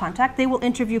degree of contact. They will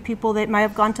interview people that might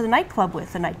have gone to the nightclub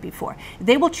with the night before.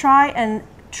 They will try and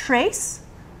trace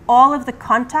all of the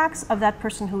contacts of that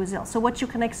person who is ill. So what you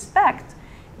can expect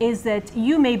is that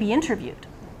you may be interviewed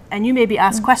and you may be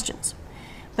asked questions.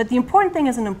 But the important thing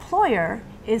as an employer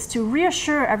is to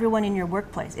reassure everyone in your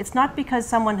workplace. It's not because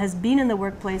someone has been in the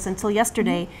workplace until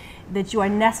yesterday that you are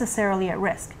necessarily at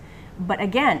risk. But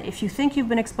again, if you think you've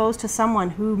been exposed to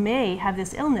someone who may have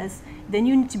this illness, then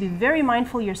you need to be very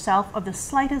mindful yourself of the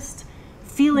slightest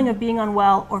feeling of being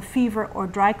unwell or fever or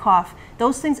dry cough.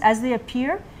 Those things as they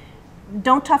appear,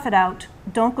 don't tough it out,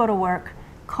 don't go to work,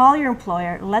 call your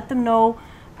employer, let them know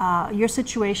your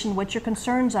situation, what your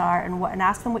concerns are, and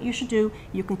ask them what you should do.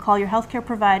 You can call your healthcare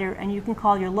provider and you can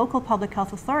call your local public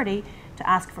health authority to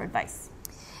ask for advice.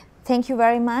 Thank you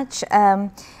very much.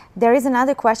 There is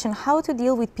another question, how to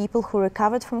deal with people who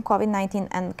recovered from COVID-19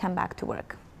 and come back to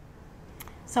work?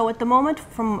 So at the moment,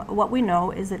 from what we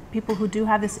know, is that people who do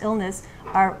have this illness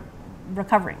are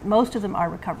recovering. Most of them are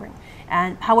recovering.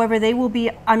 And however, they will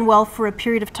be unwell for a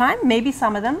period of time, maybe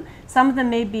some of them. Some of them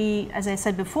may be, as I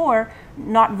said before,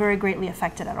 not very greatly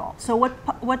affected at all. So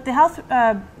what the health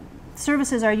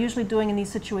services are usually doing in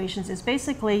these situations is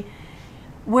basically,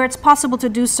 where it's possible to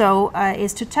do so,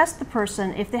 is to test the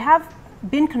person. If they have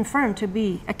been confirmed to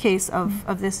be a case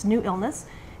of this new illness,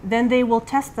 then they will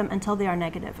test them until they are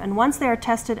negative. And once they are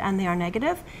tested and they are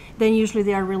negative, then usually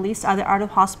they are released either out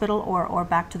of hospital or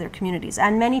back to their communities.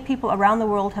 And many people around the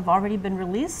world have already been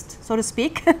released, so to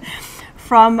speak,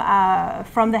 from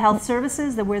the health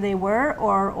services where they were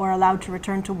or allowed to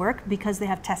return to work because they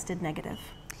have tested negative.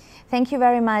 Thank you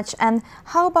very much. And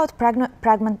how about pregnant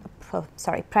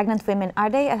women? Are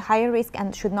they at higher risk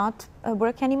and should not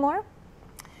work anymore?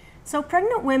 So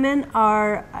pregnant women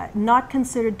are not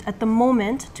considered at the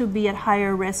moment to be at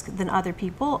higher risk than other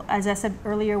people. As I said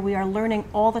earlier, we are learning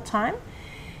all the time.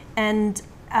 And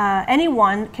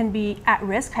anyone can be at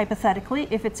risk, hypothetically,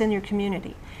 if it's in your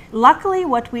community. Luckily,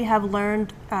 what we have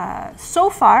learned so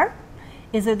far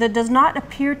is that there does not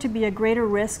appear to be a greater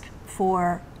risk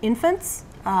for infants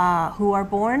who are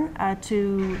born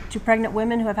to pregnant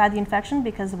women who have had the infection,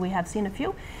 because we have seen a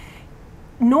few.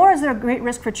 Nor is there a great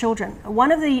risk for children.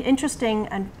 One of the interesting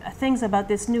things about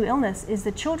this new illness is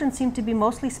that children seem to be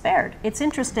mostly spared. It's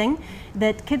interesting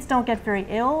that kids don't get very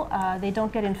ill, they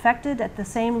don't get infected at the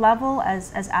same level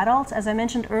as adults. As I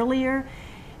mentioned earlier,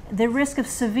 the risk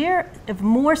of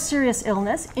more serious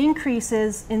illness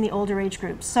increases in the older age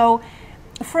groups. So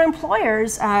for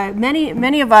employers,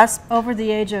 many of us over the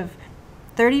age of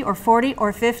 30 or 40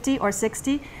 or 50 or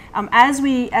 60, as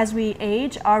we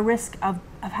age, our risk of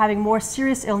having more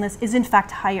serious illness is in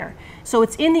fact higher. So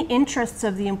it's in the interests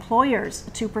of the employers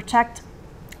to protect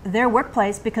their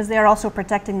workplace because they are also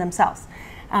protecting themselves.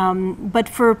 But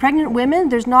for pregnant women,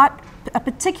 there's not a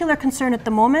particular concern at the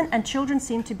moment, and children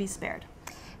seem to be spared.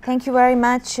 Thank you very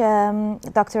much,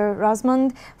 Dr.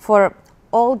 Rosemond, for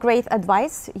all great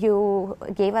advice you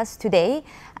gave us today.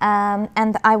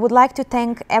 And I would like to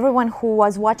thank everyone who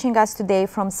was watching us today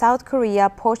from South Korea,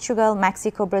 Portugal,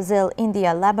 Mexico, Brazil,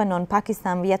 India, Lebanon,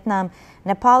 Pakistan, Vietnam,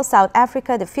 Nepal, South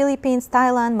Africa, the Philippines,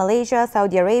 Thailand, Malaysia,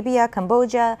 Saudi Arabia,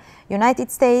 Cambodia,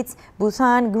 United States,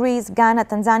 Bhutan, Greece, Ghana,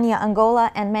 Tanzania,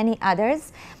 Angola, and many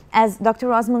others. As Dr.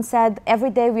 Rosamond said, every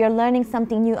day we are learning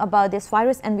something new about this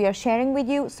virus and we are sharing with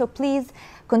you. So please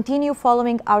continue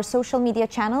following our social media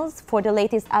channels for the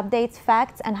latest updates,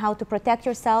 facts, and how to protect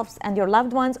yourselves and your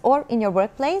loved ones or in your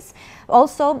workplace.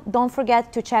 Also, don't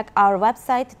forget to check our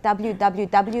website,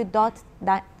 www.who.int.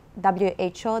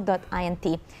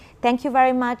 Thank you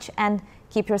very much and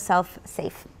keep yourself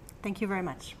safe. Thank you very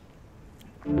much.